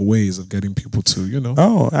countries have ways of getting people to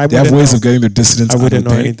Oh, they have ways of getting their dissidents. I out wouldn't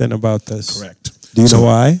of know there. anything about this. Correct. Do you know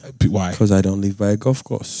why? Why? Because I don't live by a golf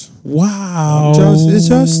course. Wow. It's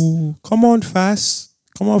just come on, facts.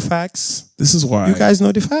 Come on, facts. This is why You guys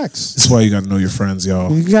know the facts. This is why you gotta know your friends,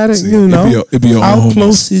 y'all. You gotta, See, it be your how own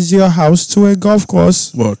close is your house to a golf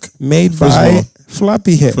course Look, made first of by all-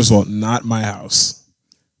 Floppy Head? first of all, not my house.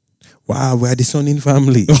 Wow, we are the Sonin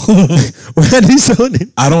family. We are the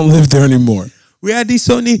Sonin. I don't live there anymore. We are the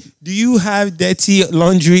Sonin. Do you have dirty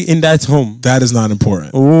laundry in that home? That is not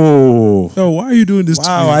important. Oh. Yo, why are you doing this to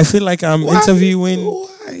Wow, me? I feel like I'm interviewing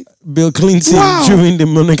Why? Bill Clinton Wow. during the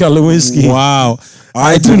Monica Lewinsky. Wow.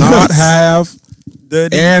 I do do not not have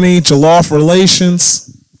Dirty. any jollof relations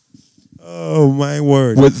Oh, my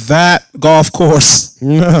word. with that golf course.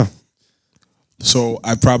 No. So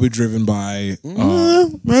I've probably driven by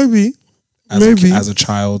Maybe. as a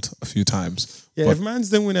child a few times. Yeah, But if man's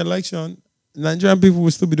didn't win election, Nigerian people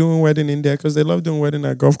will still be doing wedding in there because they love doing wedding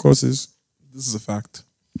at golf courses. this is a fact.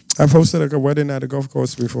 I've hosted like a wedding at a golf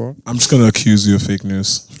course before. I'm just gonna accuse you of fake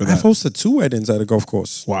news for I've that. hosted 2 weddings at a golf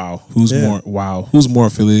course. Wow. Yeah. Who's more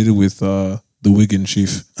affiliated with the Wigan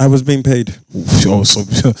chief? I was being paid. Oh, so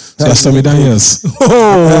that's Stormy Daniels. That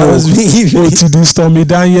Oh, was me. what to do, Stormy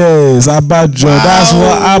Daniels? Abajo. That's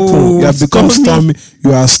what happened. You have become Stormy.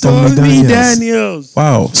 You are Stormy Daniels. Daniels.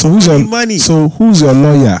 Wow. So who's For your the money. So who's your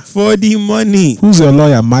lawyer? For the money. Who's your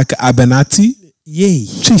lawyer? Mike Abenati. Yay.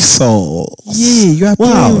 Jesus. Yeah, you are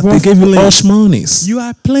Wow. playing They rough gave you play. hush monies. You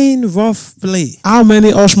are playing rough play. How many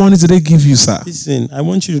hush monies did they give you, sir? Listen, I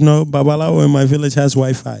want you to know Babalawo in my village has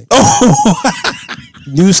Wi-Fi.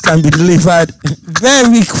 News can be delivered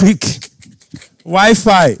very quick.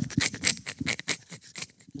 Wi-Fi.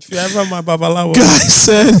 If you ever my Babalawo, Guy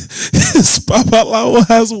said his Babalawo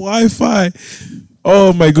has Wi-Fi.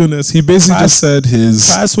 Oh my goodness. He basically just said his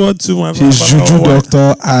password to my juju Babalawo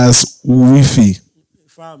doctor has Wi-Fi.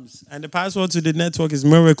 farms, and the password to the network is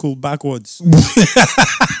miracle backwards.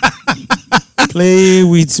 Play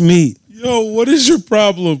with me. Yo, what is your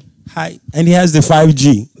problem? Hi, and he has the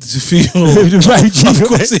 5G. The 5G. Of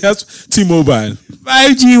course he has T-Mobile.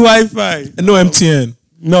 5G Wi-Fi. And no MTN.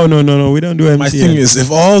 No. We don't do MTN. My thing is,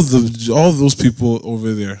 if all those people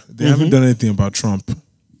over there, they haven't done anything about Trump.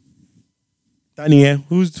 Daniel,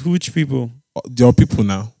 which people? Your people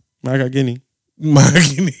now. Magagini.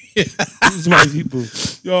 Magini. Who's my people?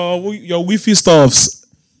 Your Wi-Fi stuffs.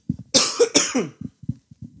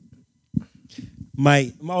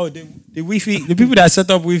 The Wi-Fi, the people that set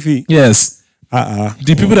up Wi-Fi. Yes.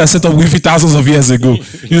 The people that set up Wi-Fi thousands of years ago.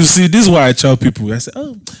 You see, this is why I tell people. I say,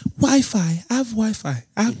 oh, Wi-Fi. I have Wi-Fi.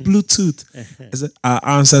 I have Bluetooth. I said, our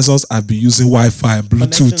ancestors have been using Wi-Fi and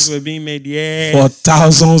Connections Bluetooth were being made, yeah. for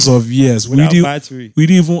thousands of years. Without battery. We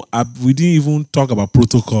didn't even talk about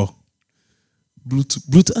protocol.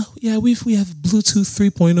 Bluetooth. Oh, yeah, we have Bluetooth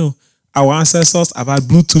 3.0. Our ancestors have had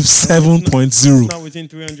Bluetooth 7.0. It's not within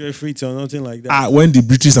 300 feet or nothing like that. When the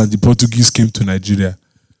British and the Portuguese came to Nigeria,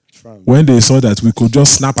 Fam. when they saw that we could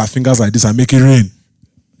just snap our fingers like this and make it rain.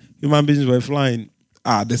 Human beings were flying.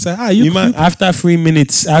 They said, After 3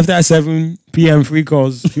 minutes, after 7 p.m. free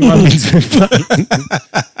calls, human beings were flying.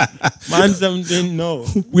 Man, something, no.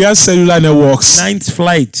 we had cellular networks 9th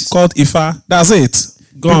flight. called IFA. That's it.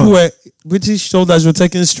 People were, British soldiers were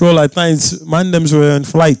taking stroll at times. Mandems were on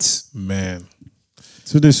flights Man,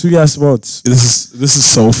 to the Suya spots. this is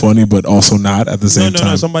so funny, but also not at the same No,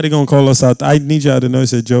 time. somebody gonna call us out. I need y'all to know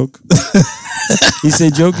it's a joke. It's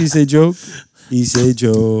a joke. It's a joke. It's a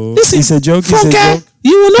joke. It's a joke. It's a joke.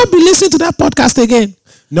 You will not be listening to that podcast again.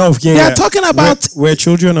 No, yeah. They are talking about. We're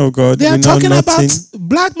children of God. They are We know talking nothing. about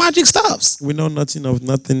black magic stuffs. We know nothing of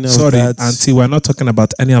nothing of Sorry, that. Auntie, we're not talking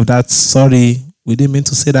about any of that. Sorry, we didn't mean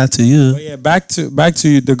to say that to you. But yeah, back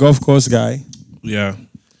to the golf course guy. Yeah.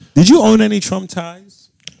 Did you own any Trump ties?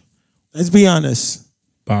 Let's be honest.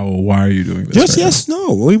 Bow, why are you doing this? Just right yes,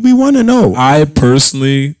 no. We want to know. I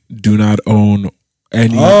personally do not own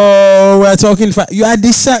any. Oh, we're talking. You are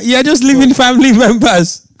you're just leaving family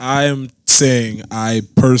members. I am saying I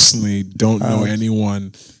personally don't know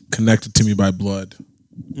anyone connected to me by blood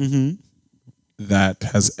that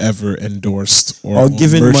has ever endorsed or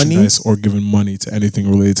given money or given money to anything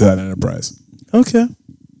related to that enterprise. Okay,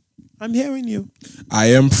 I'm hearing you. I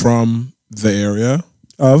am from the area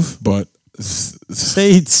but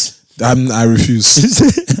say it. I refuse.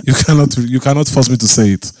 You cannot force me to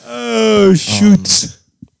say it. Oh shoot!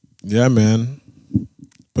 Yeah, man.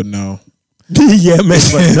 But no. Yeah, man.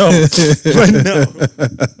 But no.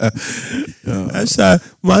 That's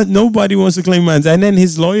nobody wants to claim mine. And then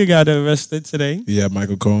his lawyer got arrested today. Yeah,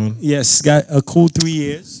 Michael Cohen. Yes, got a cool 3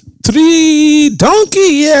 years. 3 donkey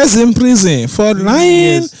years in prison for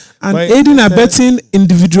lying and aiding and abetting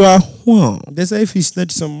individual. They say if he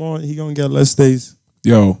snitch some more, he gonna get less days.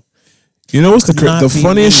 Yo, you know what's the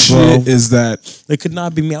funniest shit is that it could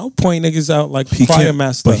not be me. I'll point niggas out like he Fire can't,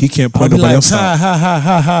 Master, but he can't point nobody else out.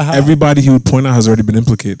 Ha. Everybody he would point out has already been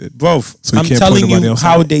implicated, bro. So I'm telling you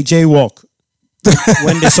how they jaywalk.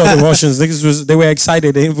 When they saw the Russians, they were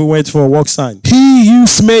excited. They even went for a walk sign. He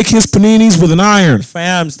used to make his paninis with an iron.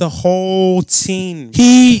 Fams, the whole team.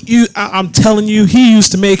 I'm telling you, he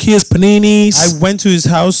used to make his paninis. I went to his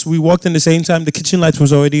house. We walked in the same time. The kitchen light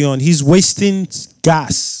was already on. He's wasting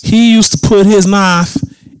gas. He used to put his knife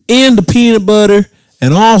in the peanut butter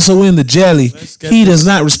and also in the jelly. He does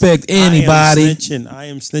not respect anybody. I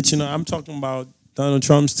am snitching. I'm talking about Donald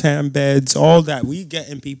Trump's tan beds, all that. We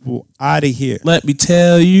getting people out of here. Let me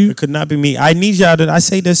tell you. It could not be me. I need y'all to, I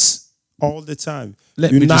say this all the time.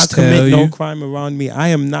 Let Do me not just commit tell no you. crime around me. I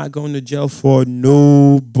am not going to jail for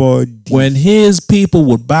nobody. When his people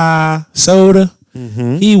would buy soda,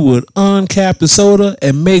 he would uncap the soda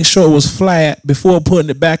and make sure it was flat before putting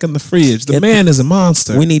it back in the fridge. The man is a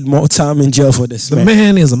monster. We need more time in jail for this. The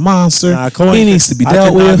man is a monster. He needs to be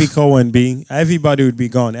dealt with. Be Cohen B. Everybody would be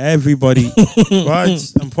gone. Everybody. Right?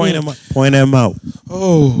 I'm pointing them out.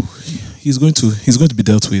 Oh, he's going to be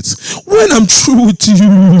dealt with when I'm through with you.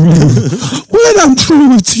 When I'm through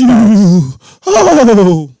with you.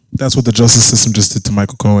 Oh, that's what the justice system just did to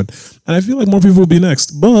Michael Cohen, and I feel like more people will be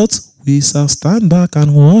next. But we shall stand back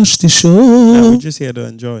and watch the show. Yeah, we're just here to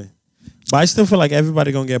enjoy. But I still feel like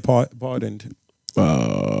everybody gonna get pardoned. He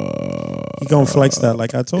gonna flex that.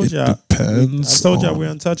 Like I told you. Depends. I told you we're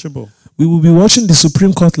untouchable. We will be watching the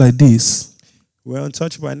Supreme Court like this. We're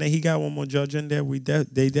untouchable, and then he got one more judge in there.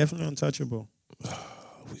 They definitely untouchable.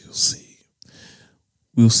 We'll see.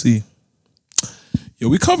 We'll see. Yeah,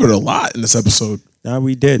 we covered a lot in this episode. Nah,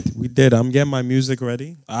 we did. I'm getting my music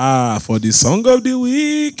ready. For the song of the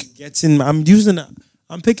week.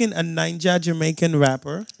 I'm picking a Niger Jamaican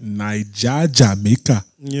rapper. Niger Jamaica.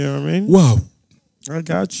 You know what I mean? Wow. I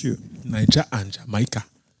got you. Niger and Jamaica.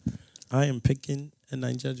 I am picking a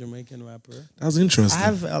Niger Jamaican rapper. That's interesting.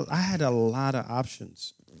 I had a lot of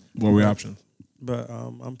options. What were your options? But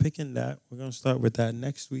I'm picking that. We're gonna start with that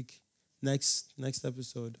next week. Next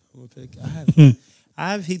episode. I'm gonna pick.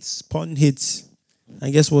 I have hits, pun hits.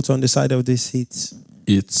 And guess what's on the side of this hits?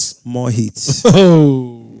 It's more hits.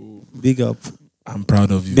 Oh, big up. I'm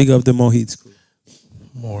proud of you. Big up the More Hits crew.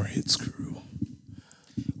 More Hits crew.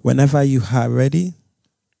 Whenever you are ready.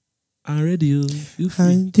 I'm ready.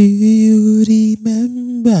 And do you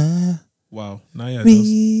remember? Wow. Now yeah,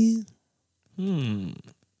 me? When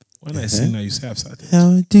I sing now, you say I've started.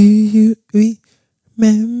 How do you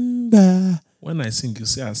remember? When I sing, you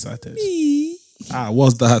say I started. Me.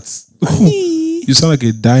 What's that? Me. You sound like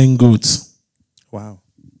a dying goat. Wow.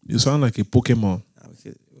 You sound like a Pokemon.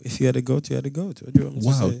 If you had a goat, you had a goat. What do you want me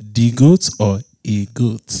to say? The goat or a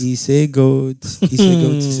goat? He's a goat. He's a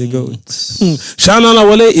goat. He's a goat. Shana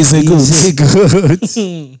Lawale is a goat. He's a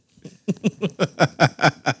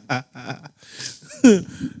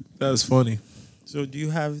goat. That's funny. So do you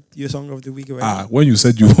have your song of the week already? When you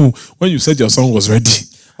said your song was ready.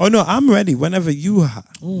 Oh no, I'm ready whenever you are.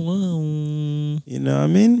 Oh, wow. You know what I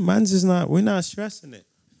mean? We're not stressing it.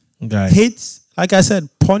 Guy. Hits, like I said,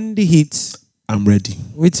 pon the hits. I'm ready.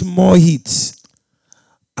 With more hits.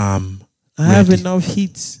 I have enough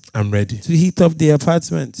hits. I'm ready. To heat up the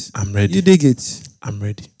apartment. I'm ready. You dig it? I'm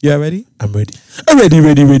ready. You are ready? I'm ready.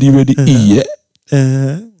 I'm ready.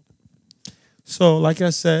 Yeah. So, like I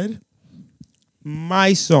said,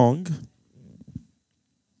 my song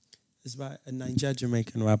is by a Niger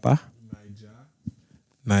Jamaican rapper.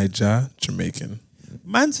 Niger Jamaican.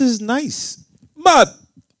 Mans is nice. But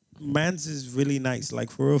Mans is really nice. Like,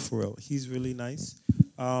 for real. He's really nice.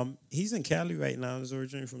 He's in Cali right now. He's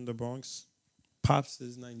originally from the Bronx. Pops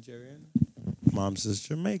is Nigerian, Mom's is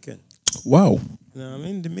Jamaican. Wow. You know what I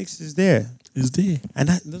mean? The mix is there. It's there. And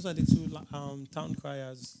those are the two town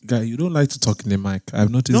criers. Guy, you don't like to talk in the mic. I've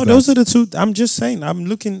noticed No, that. those are the two. I'm just saying.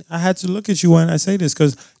 I had to look at you when I say this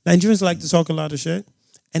because Nigerians like to talk a lot of shit.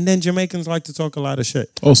 And then Jamaicans like to talk a lot of shit.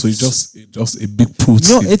 Oh, so it's just a big poo.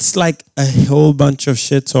 No, it's like a whole bunch of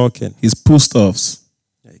shit talking. It's poo stuffs.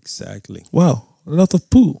 Exactly. Wow. A lot of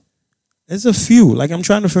poo. There's a few. Like I'm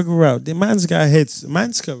trying to figure out. The man's got hits.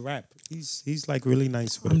 Man's can rap. He's like really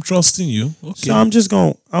nice with it. I'm trusting you. Okay. So I'm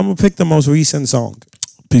gonna pick the most recent song.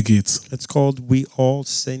 Pick it. It's called We All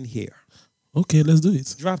Sin Here. Okay, let's do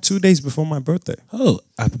it. Dropped 2 days before my birthday. Oh,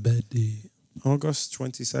 happy birthday. August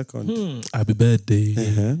 22nd. Happy birthday.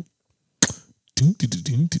 Uh-huh.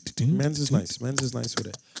 Men's Men's is nice. Men's is nice with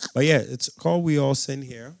it. But yeah, it's called We All Sin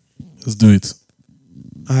Here. Let's do it.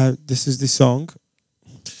 This is the song.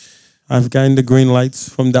 I've gotten the green lights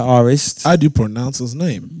from the artist. How do you pronounce his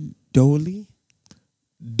name? Dolly.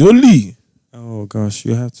 Dolly. Oh gosh,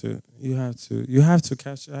 you have to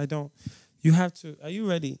catch it. Are you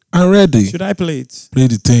ready? I'm ready. Should I play it? Play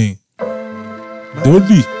the thing.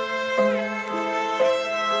 Dolly.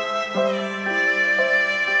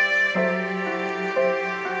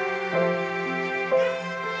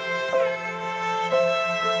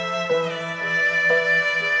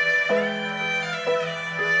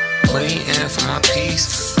 Waiting for my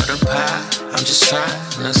piece of the pie. I'm just trying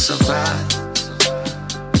to survive.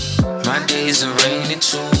 My days are raining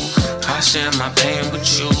too. I share my pain with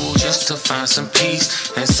you just to find some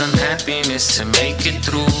peace and some happiness to make it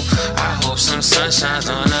through. I hope some sun shines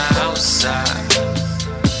on the outside.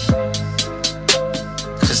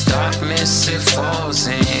 Cause darkness, it falls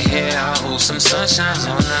in here. I hope some sun shines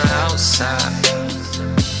on the outside.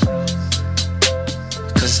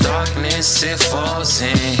 Cause darkness, it falls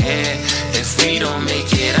in here. If we don't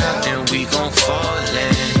make it out, then we gon' fall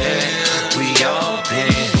in here. We all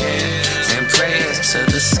been here. And prayers to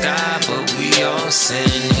the sky, but we all sin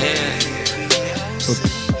here. So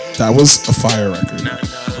that was a fire record.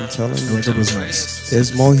 I'm telling The you. record was nice.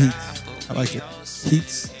 There's more heat. I like it. Heat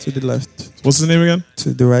to the left. What's the name again?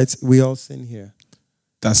 To the right. We all sin here.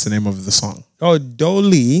 That's the name of the song. Oh,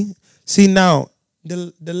 Dolly. See now,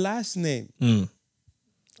 the last name.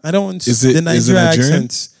 I don't want Is it the Nigerian Nigerian?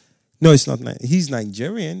 accent. No, it's not. He's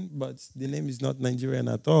Nigerian, but the name is not Nigerian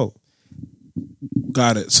at all.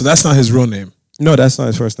 Got it. So that's not his real name. No, that's not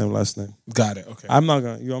his first name, last name. Got it. Okay. I'm not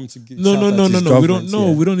gonna. You want me to give? No. We don't know.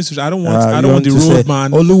 Yeah. We don't need to. I don't You want the to say, road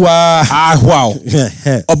man. Oluwa. Ah, wow.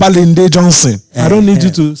 Yeah. Obalinde Johnson. I don't need you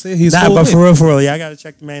to say his Nah, whole but name. for real, yeah, I gotta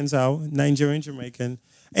check the man's out. Nigerian, Jamaican.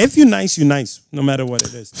 If you're nice, no matter what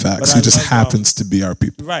it is. Facts. But He I just love, happens to be our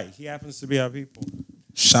people. right. He happens to be our people.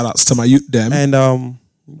 Shout outs to my youth them. And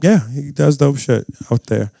yeah, he does dope shit out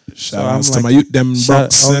there. Shout outs to my youth them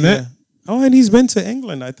Bronx, innit? Oh, and he's been to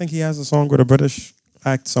England. I think he has a song with a British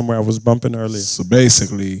act somewhere. I was bumping earlier. So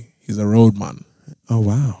basically, he's a roadman. Oh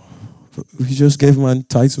wow! You just gave my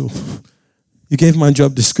title. You gave my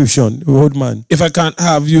job description, roadman. If I can't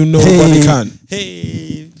have you, nobody can.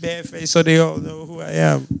 Hey, bareface, so they all know who I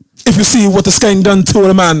am. If you see what the skank done to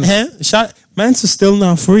the man. Man's is still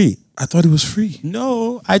not free. I thought he was free.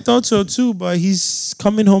 No, I thought so too, but he's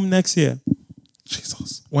coming home next year.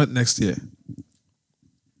 Jesus. What next year?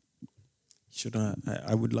 Should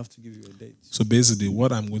I would love to give you a date. So basically,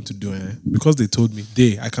 what I'm going to do, because they told me,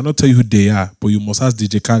 I cannot tell you who they are, but you must ask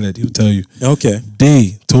DJ Khaled, he'll tell you. Okay.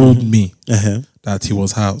 They told me Uh-huh. that he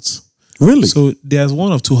was out. Really? So there's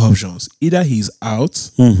one of two options. Either he's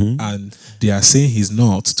out and they are saying he's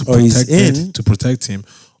not Or he's in. to protect him,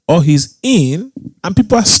 or he's in and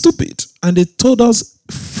people are stupid and they told us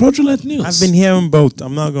fraudulent news. I've been hearing both.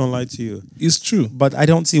 I'm not gonna lie to you, It's true. but I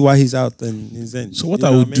don't see why he's out and he's in. So what I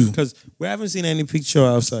would do- because we haven't seen any picture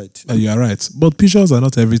outside. You are right. But pictures are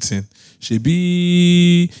not everything. She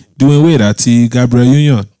be doing way that Gabriel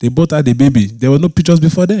Union. They both had a baby. There were no pictures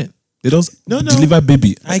before then. They just No. deliver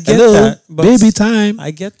baby. I get Hello, that, but baby time. I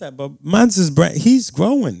get that, but man's is brand. He's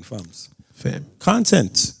growing, fams. Fam.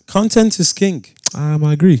 Content is king. I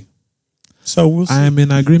agree. So we'll see. I am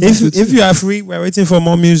in agreement with If you are free, we're waiting for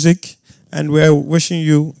more music, and we're wishing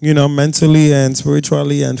you, mentally and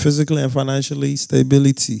spiritually and physically and financially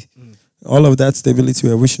stability. All of that stability,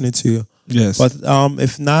 we're wishing it to you. Yes. But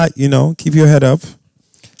if not, keep your head up,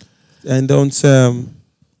 and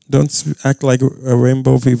don't act like a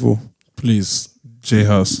rainbow people. Please, J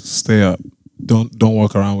House, stay up. Don't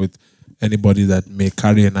walk around with anybody that may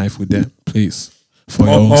carry a knife with them. Please. For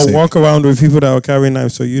your own Or sake. walk around with people that will carry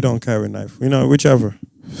knives, so you don't carry knife. Whichever.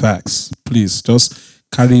 Facts. Please just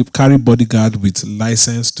carry bodyguard with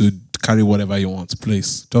license to carry whatever you want.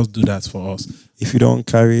 Please, just do that for us. If you don't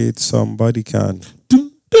carry it, somebody can.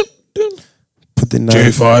 Dun, dun, dun. Put the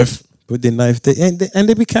knife. J5. Put the knife. And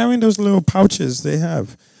they be carrying those little pouches they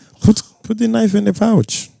have. Put the knife in the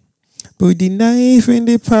pouch. Put the knife in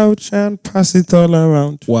the pouch and pass it all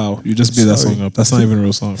around. Wow, you just made that Sorry. song up. That's not even a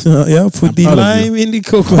real song. Yeah, put I'm the proud of lime in the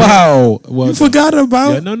coconut. Wow. Well, You forgot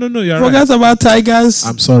about? yeah, no. You're Forgot right. about Tigers.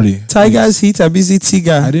 I'm sorry. Tigers hit a busy I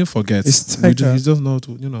tiger. didn't forget. It's You Tiger. just know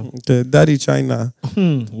to, you know. Okay, Daddy China.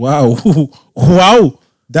 Wow. Wow.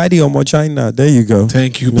 Daddy Omo China. There you go.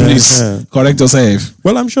 Thank you. Yeah, Please yeah. correct yourself.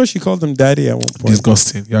 Well, I'm sure she called him Daddy at one point.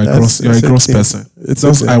 Disgusting. You're a That's- gross. You're a it's a gross thing. person. It's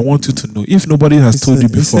Just, a thing. I want you to know. If nobody has told you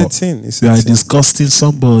before, It's a tin. It's you a are tin. disgusting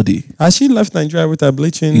somebody. Has she left Nigeria with her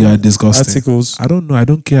bleaching You are disgusting. articles? I don't know. I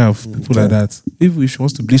don't care of people Okay. like that. If she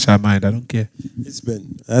wants to bleach her mind, I don't care. It's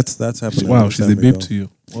been. That's happening. Wow, long she's time a babe ago. to you.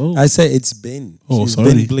 Oh, I say it's been. Oh, She's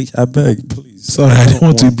sorry. Been bleached. I beg, please. sorry. I don't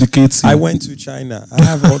want to implicate you. I went to China. I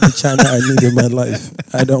have all the China I need in my life.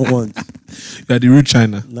 I don't want. You are the real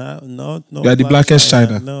China. No. You are the black blackest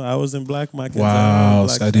China. No, I was in black market. Wow,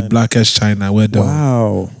 Black so the China. blackest China. Well done.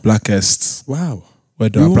 Wow. Blackest. Wow. Well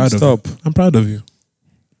done. You I'm won't proud of stop. you. I'm proud of you.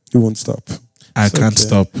 You won't stop. I It's can't okay.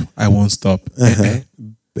 stop. I won't stop.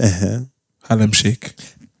 Uh-huh. Harlem Shake.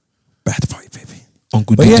 Bad boy, baby.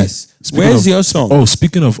 Uncle But Didi. yes, Speaking where's of- your song? Oh,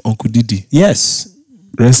 speaking of Uncle Didi, Yes.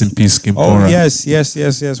 rest in peace, Kim Oh, Pora. yes.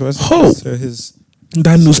 Where's Oh. to his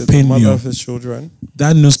That news the pained mother me. of his children?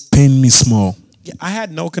 That news pained me small. Yeah, I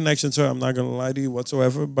had no connection to her. I'm not gonna lie to you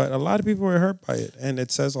whatsoever. But a lot of people were hurt by it, and it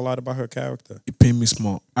says a lot about her character. It pained me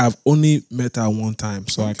small. I've only met her one time,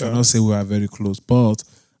 so I cannot say we are very close. But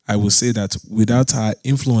I will say that without her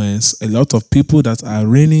influence, a lot of people that are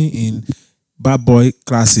reigning in bad boy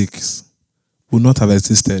classics would not have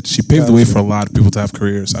existed. She paved the way Gotcha. for a lot of people to have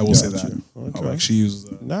careers. I will say that. Gotcha. Okay. Like she was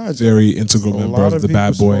Nah, a it's- very integral A member lot of the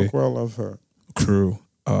Bad people Boy spoke well of her. crew.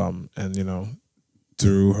 And you know,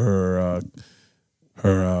 through her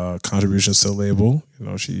contributions to the label, you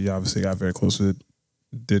know, she obviously got very close with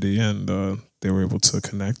Diddy, and they were able to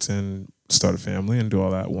connect and start a family and do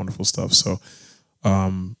all that wonderful stuff. So,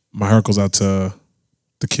 my heart goes out to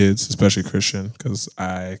the kids, especially Christian, because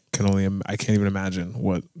I can't even imagine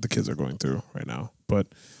what the kids are going through right now. But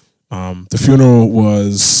the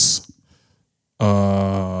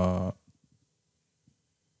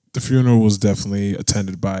funeral was definitely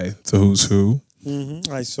attended by the who's who.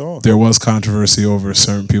 I saw. There was controversy over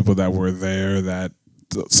certain people that were there, that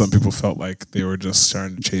some people felt like they were just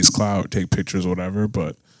trying to chase clout, take pictures, whatever.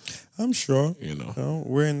 But I'm sure. you know,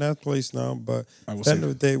 We're in that place now, but I will at the say end of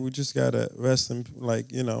the day, we just gotta rest and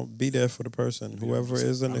be there for the person, whoever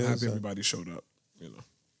is and I'm is. happy everybody showed up. You know,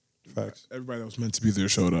 Facts. everybody that was meant to be there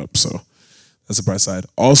showed up. So that's the bright side.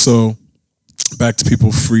 Also, back to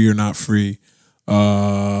people free or not free.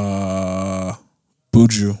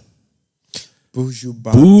 Buju. Buju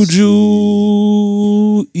Banton.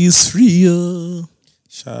 Buju is free.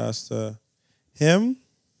 Shout out to him.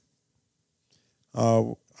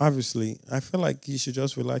 Obviously, I feel like he should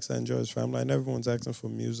just relax and enjoy his family. And everyone's asking for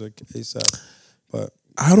music ASAP, but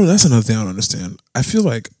That's another thing I don't understand. I feel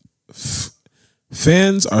like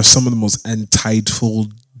fans are some of the most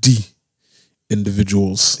entitled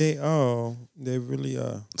individuals. they really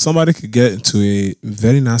are. Somebody could get into a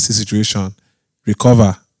very nasty situation,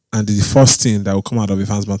 recover, and the first thing that will come out of a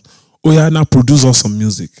fan's mouth, oh yeah, now produce us some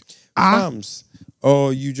music. Fams. Oh,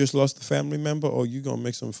 you just lost a family member, or you gonna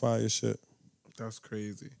make some fire shit? That's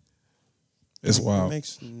crazy. It's It wild.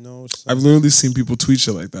 makes no sense. I've literally seen people tweet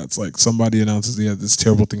shit like that. It's like somebody announces, yeah, this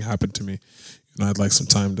terrible thing happened to me. I'd like some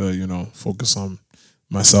time to, focus on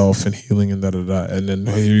myself and healing and da-da-da. And then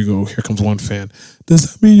here you go. Here comes one fan. Does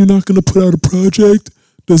that mean you're not going to put out a project?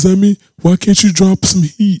 Does that mean, why can't you drop some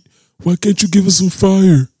heat? Why can't you give us some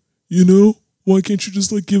fire? Why can't you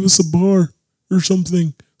just give us a bar or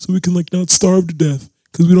something so we can not starve to death?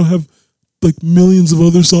 Because we don't have millions of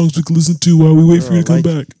other songs we can listen to while we wait for you to come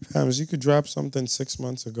back. Fams, you could drop something 6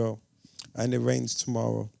 months ago, and it rains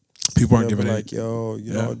tomorrow. People aren't They'll be giving like, it. yo,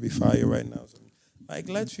 it'd be fire right now.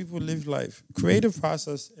 Let people live life. Creative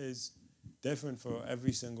process is different for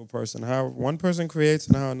every single person. How one person creates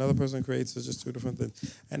and how another person creates is just two different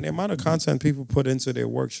things. And the amount of content people put into their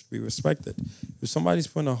work should be respected. If somebody's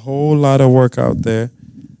putting a whole lot of work out there,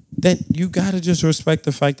 then you gotta just respect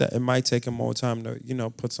the fact that it might take them more time to,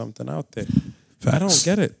 put something out there. I don't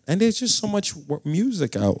get it. And there's just so much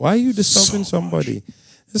music out. Why are you disturbing somebody?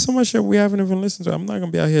 There's so much shit we haven't even listened to. I'm not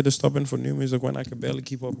gonna be out here disturbing for new music when I can barely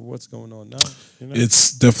keep up with what's going on now.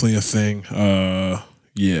 It's definitely a thing.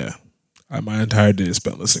 Yeah. My entire day is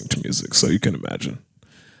spent listening to music, so you can imagine.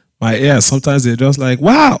 Sometimes they're just like,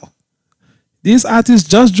 wow, These artists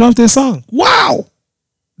just dropped a song. Wow.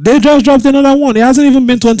 They just dropped another one. It hasn't even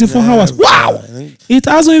been 24 hours. Wow. It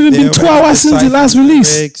hasn't even been 2 hours since the last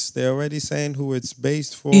release. They're already saying who it's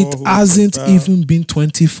based for. It hasn't even been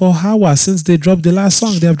 24 hours since they dropped the last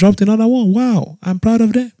song. They have dropped another one. Wow. I'm proud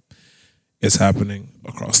of them. It's happening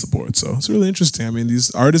across the board. So it's really interesting. I mean, these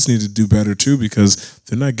artists need to do better too because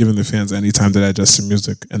they're not giving the fans any time to digest their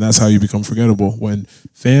music. And that's how you become forgettable. When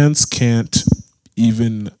fans can't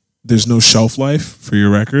even, there's no shelf life for your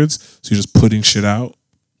records. So you're just putting shit out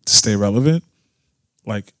to stay relevant.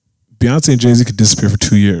 Like Beyonce and Jay-Z could disappear for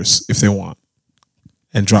 2 years if they want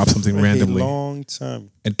and drop something randomly. A long time.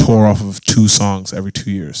 And tour off of 2 songs every 2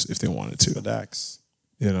 years if they wanted to. Relax.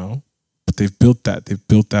 You know? But they've built that. They've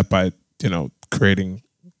built that by, you know, creating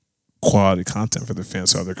quality content for the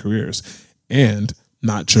fans throughout their careers. And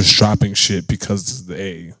not just dropping shit because it's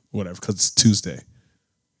because it's Tuesday.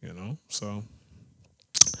 You know? So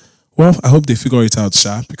well, I hope they figure it out,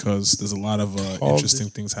 Sha, because there's a lot of interesting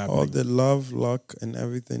things happening. All the love, luck, and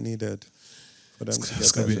everything needed for them to get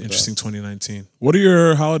It's going to be an interesting 2019. What are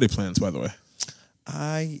your holiday plans, by the way?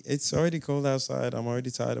 It's already cold outside. I'm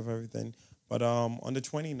already tired of everything. But on the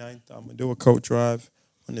 29th, I'm going to do a coat drive.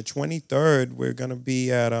 On the 23rd, we're going to be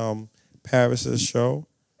at Paris's show.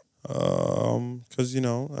 Because, you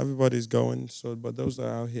know, everybody's going. So, but those that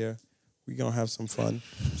are out here, we're going to have some fun.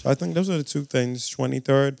 So I think those are the 2 things.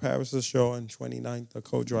 23rd, Paris's show, and 29th, the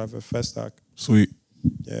coat drive at Festac. Sweet.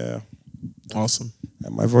 Yeah. Awesome.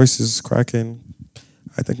 And my voice is cracking.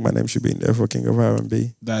 I think my name should be in there for King of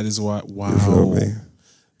R&B. That is what, wow. You feel me?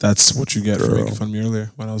 That's what you get for making fun of me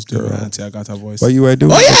earlier when I was doing Auntie, I got that voice. But you were doing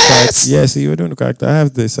the crack. Yes, you were doing the crack. I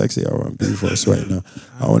have the sexy R&B voice right now.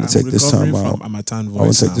 I want to take this time out. I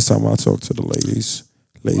want to take this time out to talk to the ladies.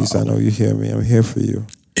 Ladies, I know you hear me. I'm here for you.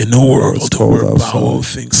 In the world where Bow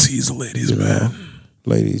thinks he's a ladies' man.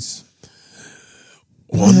 Ladies.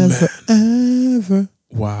 Never, ever.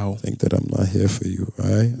 Wow. Think that I'm not here for you,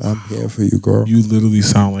 right? I'm here for you, girl. You literally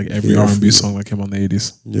sound like every R&B song that came on the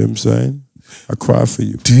 80s. You know what I'm saying? I cry for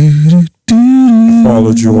you. I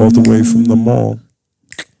followed you all the way from the mall.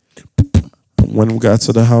 And when we got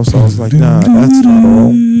to the house, I was like, nah, that's not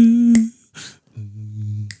all.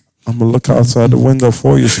 I'm going to look outside the window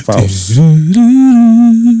for your spouse.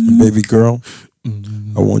 And baby girl,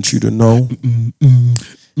 I want you to know,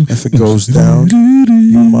 if it goes down,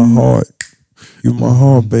 you my heart. You my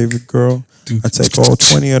heart, baby girl. I take all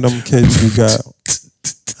 20 of them kids you got,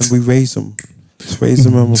 and we raise them. Let's raise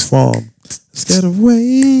them on a farm. Let's get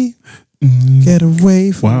away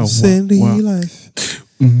from city life.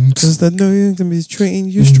 Cause I know you can be treating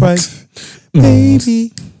you strife.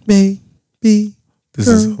 Baby. This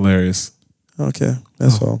is hilarious. Okay,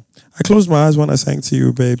 that's all. I closed my eyes when I sang to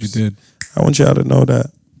you, babes. You did. I want y'all to know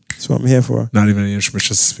that. That's what I'm here for. Not even an instrument,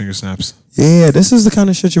 just finger snaps. Yeah, this is the kind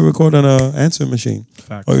of shit you record on an answering machine.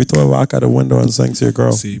 Fact. Or you throw a rock out a window and sing to your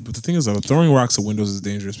girl. See, but the thing is, though, throwing rocks at windows is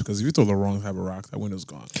dangerous because if you throw the wrong type of rock, that window's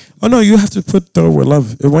gone. Oh, no, you have to throw with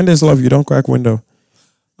love. When there's love, you don't crack window.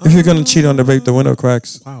 If you're going to cheat on the babe, the window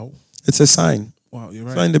cracks. Wow. It's a sign. Wow, you're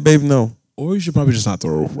right. Sign the babe no. Or you should probably just not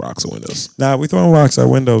throw rocks at windows. Nah, we throwing rocks at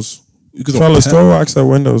windows. Fellas, throw rocks at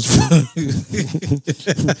windows.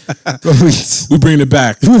 We bring it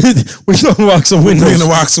back. We throwing rocks at windows. Bring the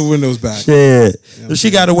rocks at windows back. Yeah. If she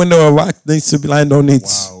got a window, a rock needs to be lined on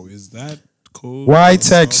needs. Wow, is that code? Why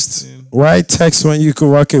text? Why text when you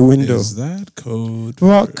could rock a window? Is that code?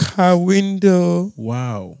 Rock her window.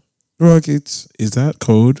 Wow. Rock it. Is that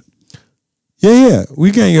code? Yeah.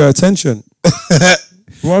 We getting your attention.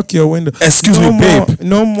 Rock your window. Excuse me, babe.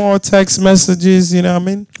 No more text messages, you know what I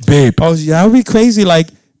mean? Babe. Oh, yeah, I'll be crazy like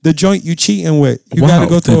the joint you cheating with. You gotta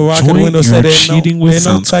go to a rock and window so there's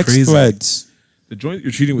no text threads. The joint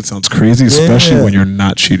you're cheating with sounds crazy, especially when you're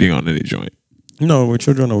not cheating on any joint. No, we're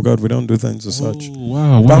children of God. We don't do things as such.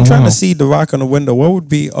 Wow. But I'm trying to see the rock on the window. What would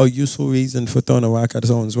be a useful reason for throwing a rock at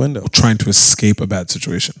someone's window? Trying to escape a bad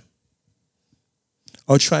situation.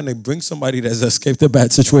 Or trying to bring somebody that's escaped a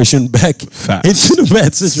bad situation back Facts. into the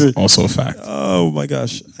bad situation. Also a fact. Oh my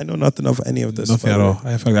gosh. I know nothing of any of this. Nothing at all.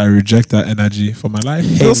 In fact, I reject that energy for my life.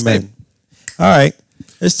 Amen. All right.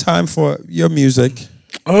 It's time for your music.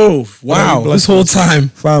 Oh, wow. This whole time.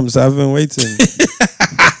 Fams, I've been waiting.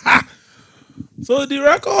 So the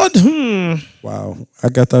record. Wow. I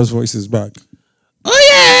got those voices back. Oh,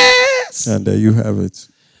 yes. And there you have it.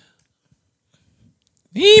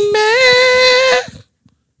 Email.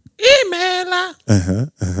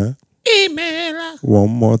 One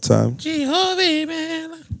more time. Jehovah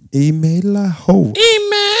email. Email ho.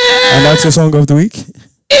 Email. And that's your song of the week?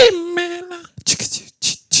 Email.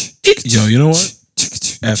 Yo, you know what?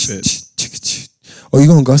 F it. Oh, you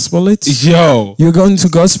going to gospel it? Yo. You're going to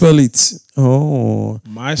gospel it. Oh.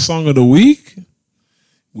 My song of the week,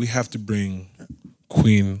 we have to bring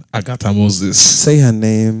Queen Agatha Moses. Say her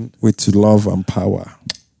name with love and power.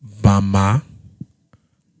 Mama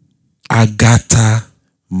Agatha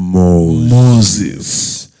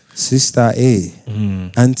Moses. Sister A.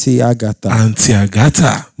 Auntie Agatha. Auntie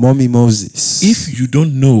Agatha. Mommy Moses. If you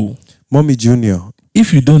don't know, Mommy Junior.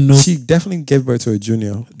 if you don't know, She definitely gave birth to a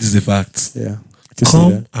junior. this is a fact. Yeah. I can see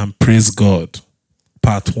Come that. and praise God.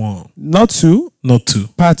 Part 1. Not 2. Not 2.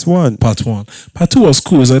 Part 1. Part 1. Part 2 was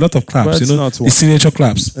cool. There's a lot of claps. But it's You know, not the one. signature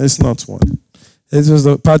claps. It's not 1. It was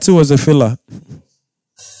part 2 was a filler.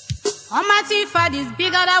 Almighty Father is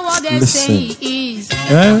bigger than what they Listen. say he is.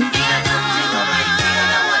 Yeah?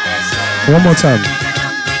 One more time.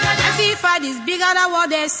 Almighty Father is bigger than what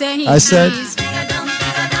they say he I said- is.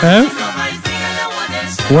 Eh?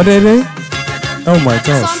 What are they? Oh my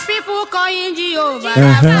Some gosh. people call him Jehovah.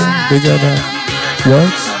 Bigger than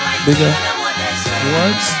what? Bigger.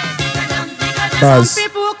 What? Some Buzz.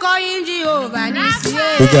 people call him Jehovah.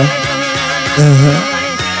 Bigger.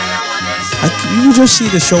 You just see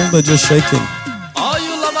the shoulder just shaking. All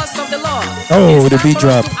you lovers of the Lord. Oh, the beat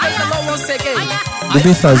drop. I the Lord once again. The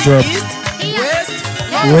beat has dropped. West,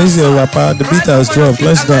 Where's your rapper? The beat has dropped.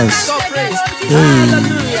 Let's dance. God praise. Hey.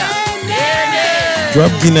 Hallelujah.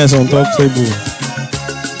 Drop Guinness on top table.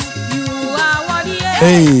 You are worthy.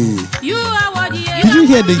 Hey. You are worthy. Did you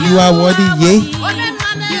hear the you are worthy? Yeah.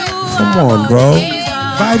 Come on, bro.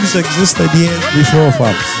 Vibes existed years before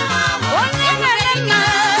Fabs.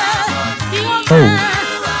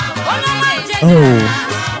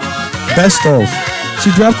 Oh. Best of.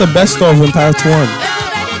 She dropped the best of in part 1.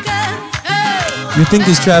 You think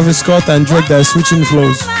it's Travis Scott and Drake that are switching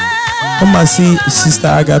flows? Come and see Sister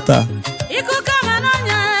Agatha.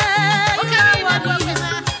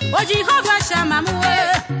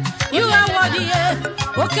 You are worthy.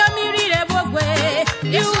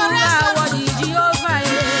 You are worthy,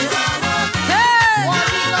 Jehovah.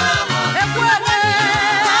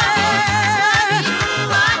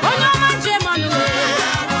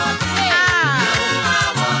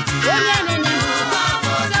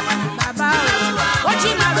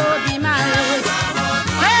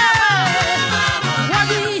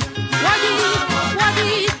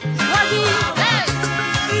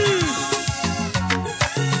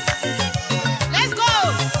 Let's go.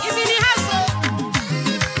 If in the house,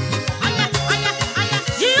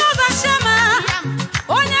 Jehovah Shammah,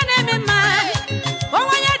 onye na-eme mma,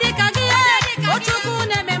 onye dị ka gị, Ochukwu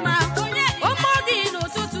na-eme mma, ụmụ gị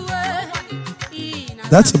n'ụtụtụ.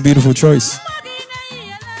 That's a beautiful choice.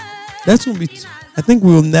 That will be. I think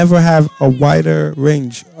we will never have a wider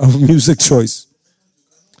range of music choice.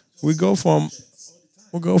 We go from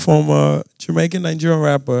Jamaican Nigerian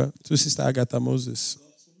rapper to Sister Agatha Moses.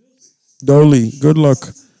 Dolly, good luck.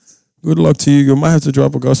 Good luck to you. You might have to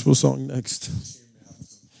drop a gospel song next.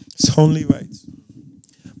 It's only right.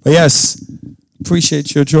 But yes,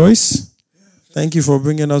 appreciate your choice. Thank you for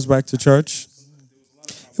bringing us back to church.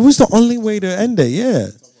 It was the only way to end it, yeah.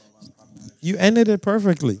 You ended it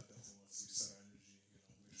perfectly.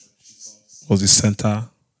 Was the center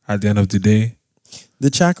at the end of the day. The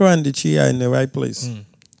chakra and the chi are in the right place.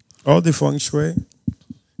 All the feng shui.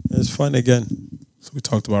 It's fun again. So we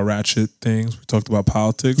talked about ratchet things. We talked about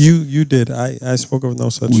politics. You did. I spoke of no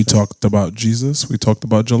such We thing. talked about Jesus. We talked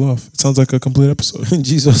about Jollof. It sounds like a complete episode.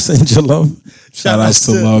 Jesus and your love. Shout outs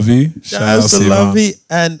to Lovey. Shout outs to Yvonne. Lovey.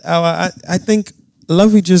 And I think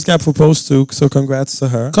Lovey just got proposed to, so congrats to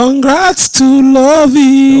her. Congrats to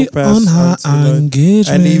Lovey Dope ass on her answer.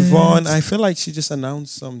 engagement. And Yvonne, I feel like she just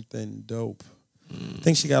announced something dope. I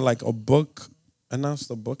think she got like a book, announced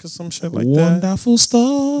a book or some shit like that. Wonderful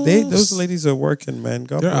stuff. Those ladies are working, man.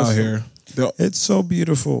 God They're bless out them. here. They'll, It's so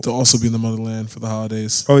beautiful. they'll also be in the motherland for the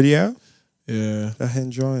holidays. Oh, yeah? Yeah. They're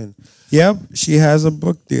enjoying. Yep, she has a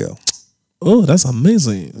book deal. Oh, that's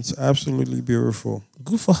amazing. It's absolutely beautiful.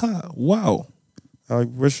 Good for her. Wow. I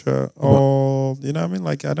wish her all, you know what I mean?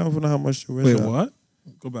 Like, I don't even know how much to wish Wait, her. what?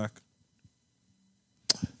 Go back.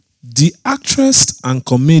 The actress and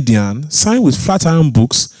comedian signed with Flatiron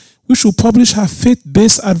Books, which will publish her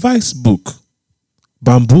faith-based advice book,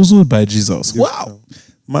 Bamboozled by Jesus. Wow.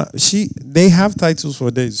 They have titles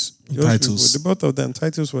for days. Those Titles. people, the both of them,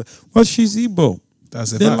 titles for. Well, she's Igbo.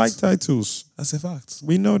 That's a They fact. like titles. That's a fact.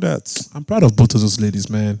 We know that. I'm proud of both of those ladies,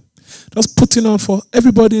 man. Just putting on for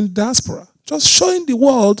everybody in diaspora. Just showing the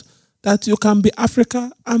world that you can be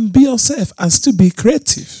Africa and be yourself and still be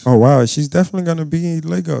creative. Oh, wow. She's definitely going to be in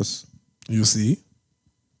Lagos. You see?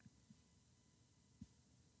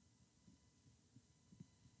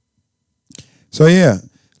 So, yeah,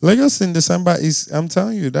 Lagos in December is, I'm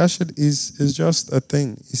telling you, that shit is just a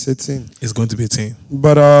thing. It's a thing. It's going to be a team.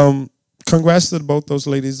 But congrats to both those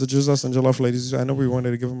ladies, the Jesus and Jollof ladies. I know we wanted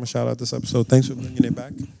to give them a shout out this episode. Thanks for bringing it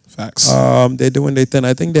back. Facts. They're doing their thing.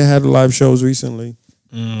 I think they had live shows recently.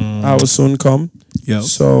 I will soon come. Yep.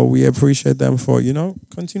 So we appreciate them for,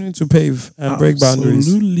 continuing to pave and break boundaries.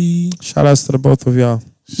 Absolutely. Shout outs to the both of y'all.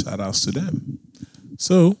 Shout outs to them.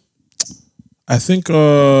 So, I think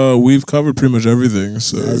we've covered pretty much everything.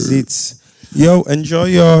 So That's it. Yo,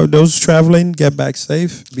 enjoy those traveling. Get back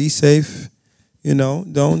safe. Be safe.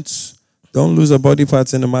 Don't lose your body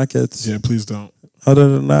parts in the market. yeah, please don't. Other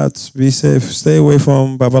than that, be safe. Stay away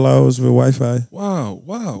from babalawos with Wi-Fi.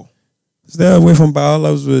 Wow. Stay away from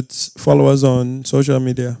babalawos with followers on social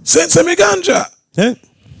media. Sensei me ganja. Yeah.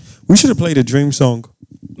 We should have played a dream song.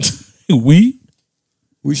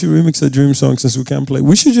 We should remix a dream song since we can't play.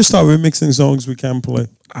 We should just start remixing songs we can play.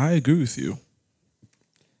 I agree with you.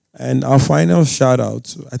 And our final shout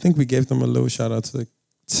out, I think we gave them a little shout out to the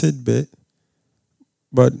tidbit,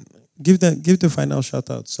 but give the final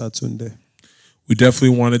shout out to Satunde. We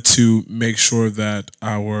definitely wanted to make sure that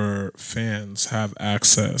our fans have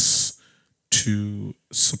access to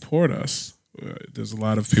support us. There's a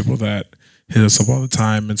lot of people that hit us up all the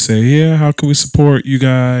time and say, yeah, how can we support you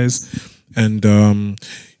guys? And,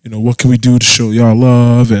 what can we do to show y'all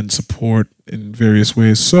love and support in various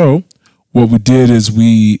ways? So what we did is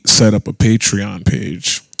we set up a Patreon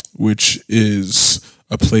page, which is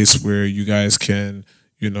a place where you guys can,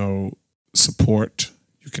 support.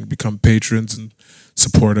 You can become patrons and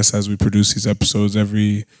support us as we produce these episodes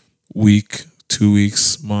every week, 2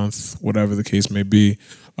 weeks, month, whatever the case may be.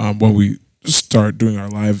 When we start doing our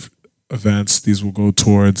live events, these will go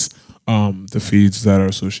towards the feeds that are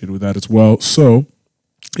associated with that as well. So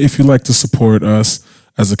if you'd like to support us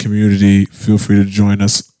as a community, feel free to join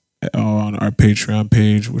us on our Patreon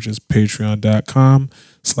page, which is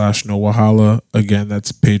patreon.com/NoWahala. Again,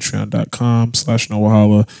 that's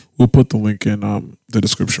patreon.com/NoWahala. We'll put the link in the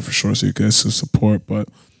description for sure so you guys can support, but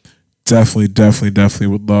definitely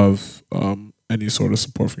would love any sort of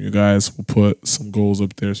support from you guys. We'll put some goals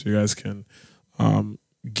up there so you guys can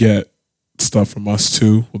get stuff from us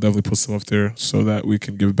too. We'll definitely put stuff up there so that we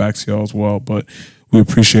can give it back to y'all as well. But we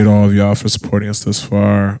appreciate all of y'all for supporting us this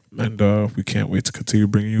far, and we can't wait to continue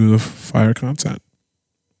bringing you the fire content.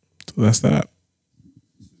 So that's that.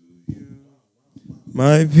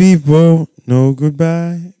 My people, no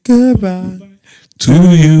goodbye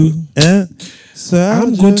To you, so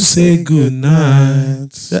I'm going to say good night.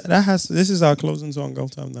 This is our closing song all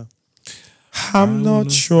time now. I'm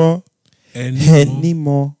not sure Anymore.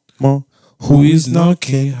 anymore who is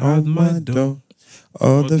knocking at my door.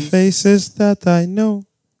 All the faces that I know.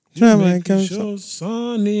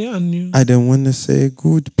 Sunny and you. I don't want to say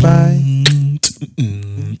goodbye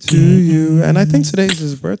to you. And I think today's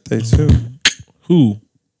his birthday too. Who?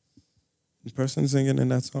 The person singing in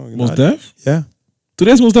that song. Mos Def? Yeah.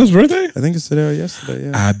 Today's Mos Def's birthday? I think it's today or yesterday.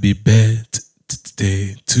 Yeah. Happy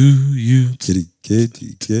birthday to you.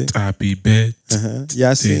 Happy birthday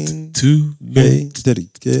Yasin to you. Bey.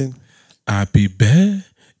 Happy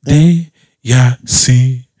birthday,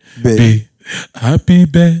 Yasin Bey. Bey. Happy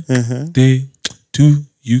birthday to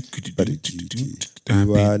you.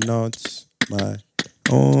 You are not my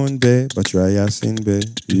own Bey, but you are Yasin Bey.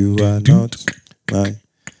 You are not my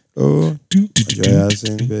own. You are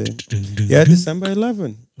Yasin Bey. Yeah, December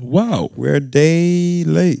 11. Wow. We're a day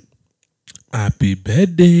late. Happy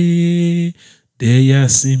birthday, dear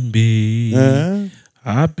Yasin Bey.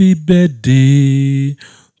 Happy birthday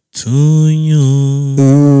to you.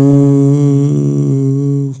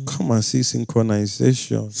 Ooh, come on, see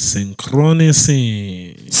synchronization.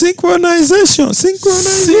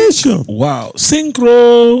 Synchronization. Wow.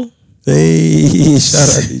 Synchro. Hey, shout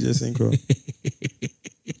out DJ Synchro.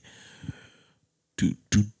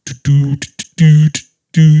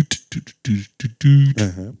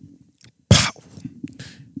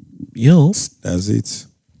 Yes. That's it.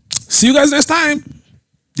 See you guys next time.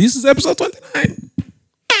 This is episode 29.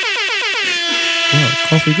 Wow,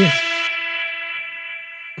 coffee good.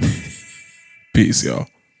 Peace, y'all.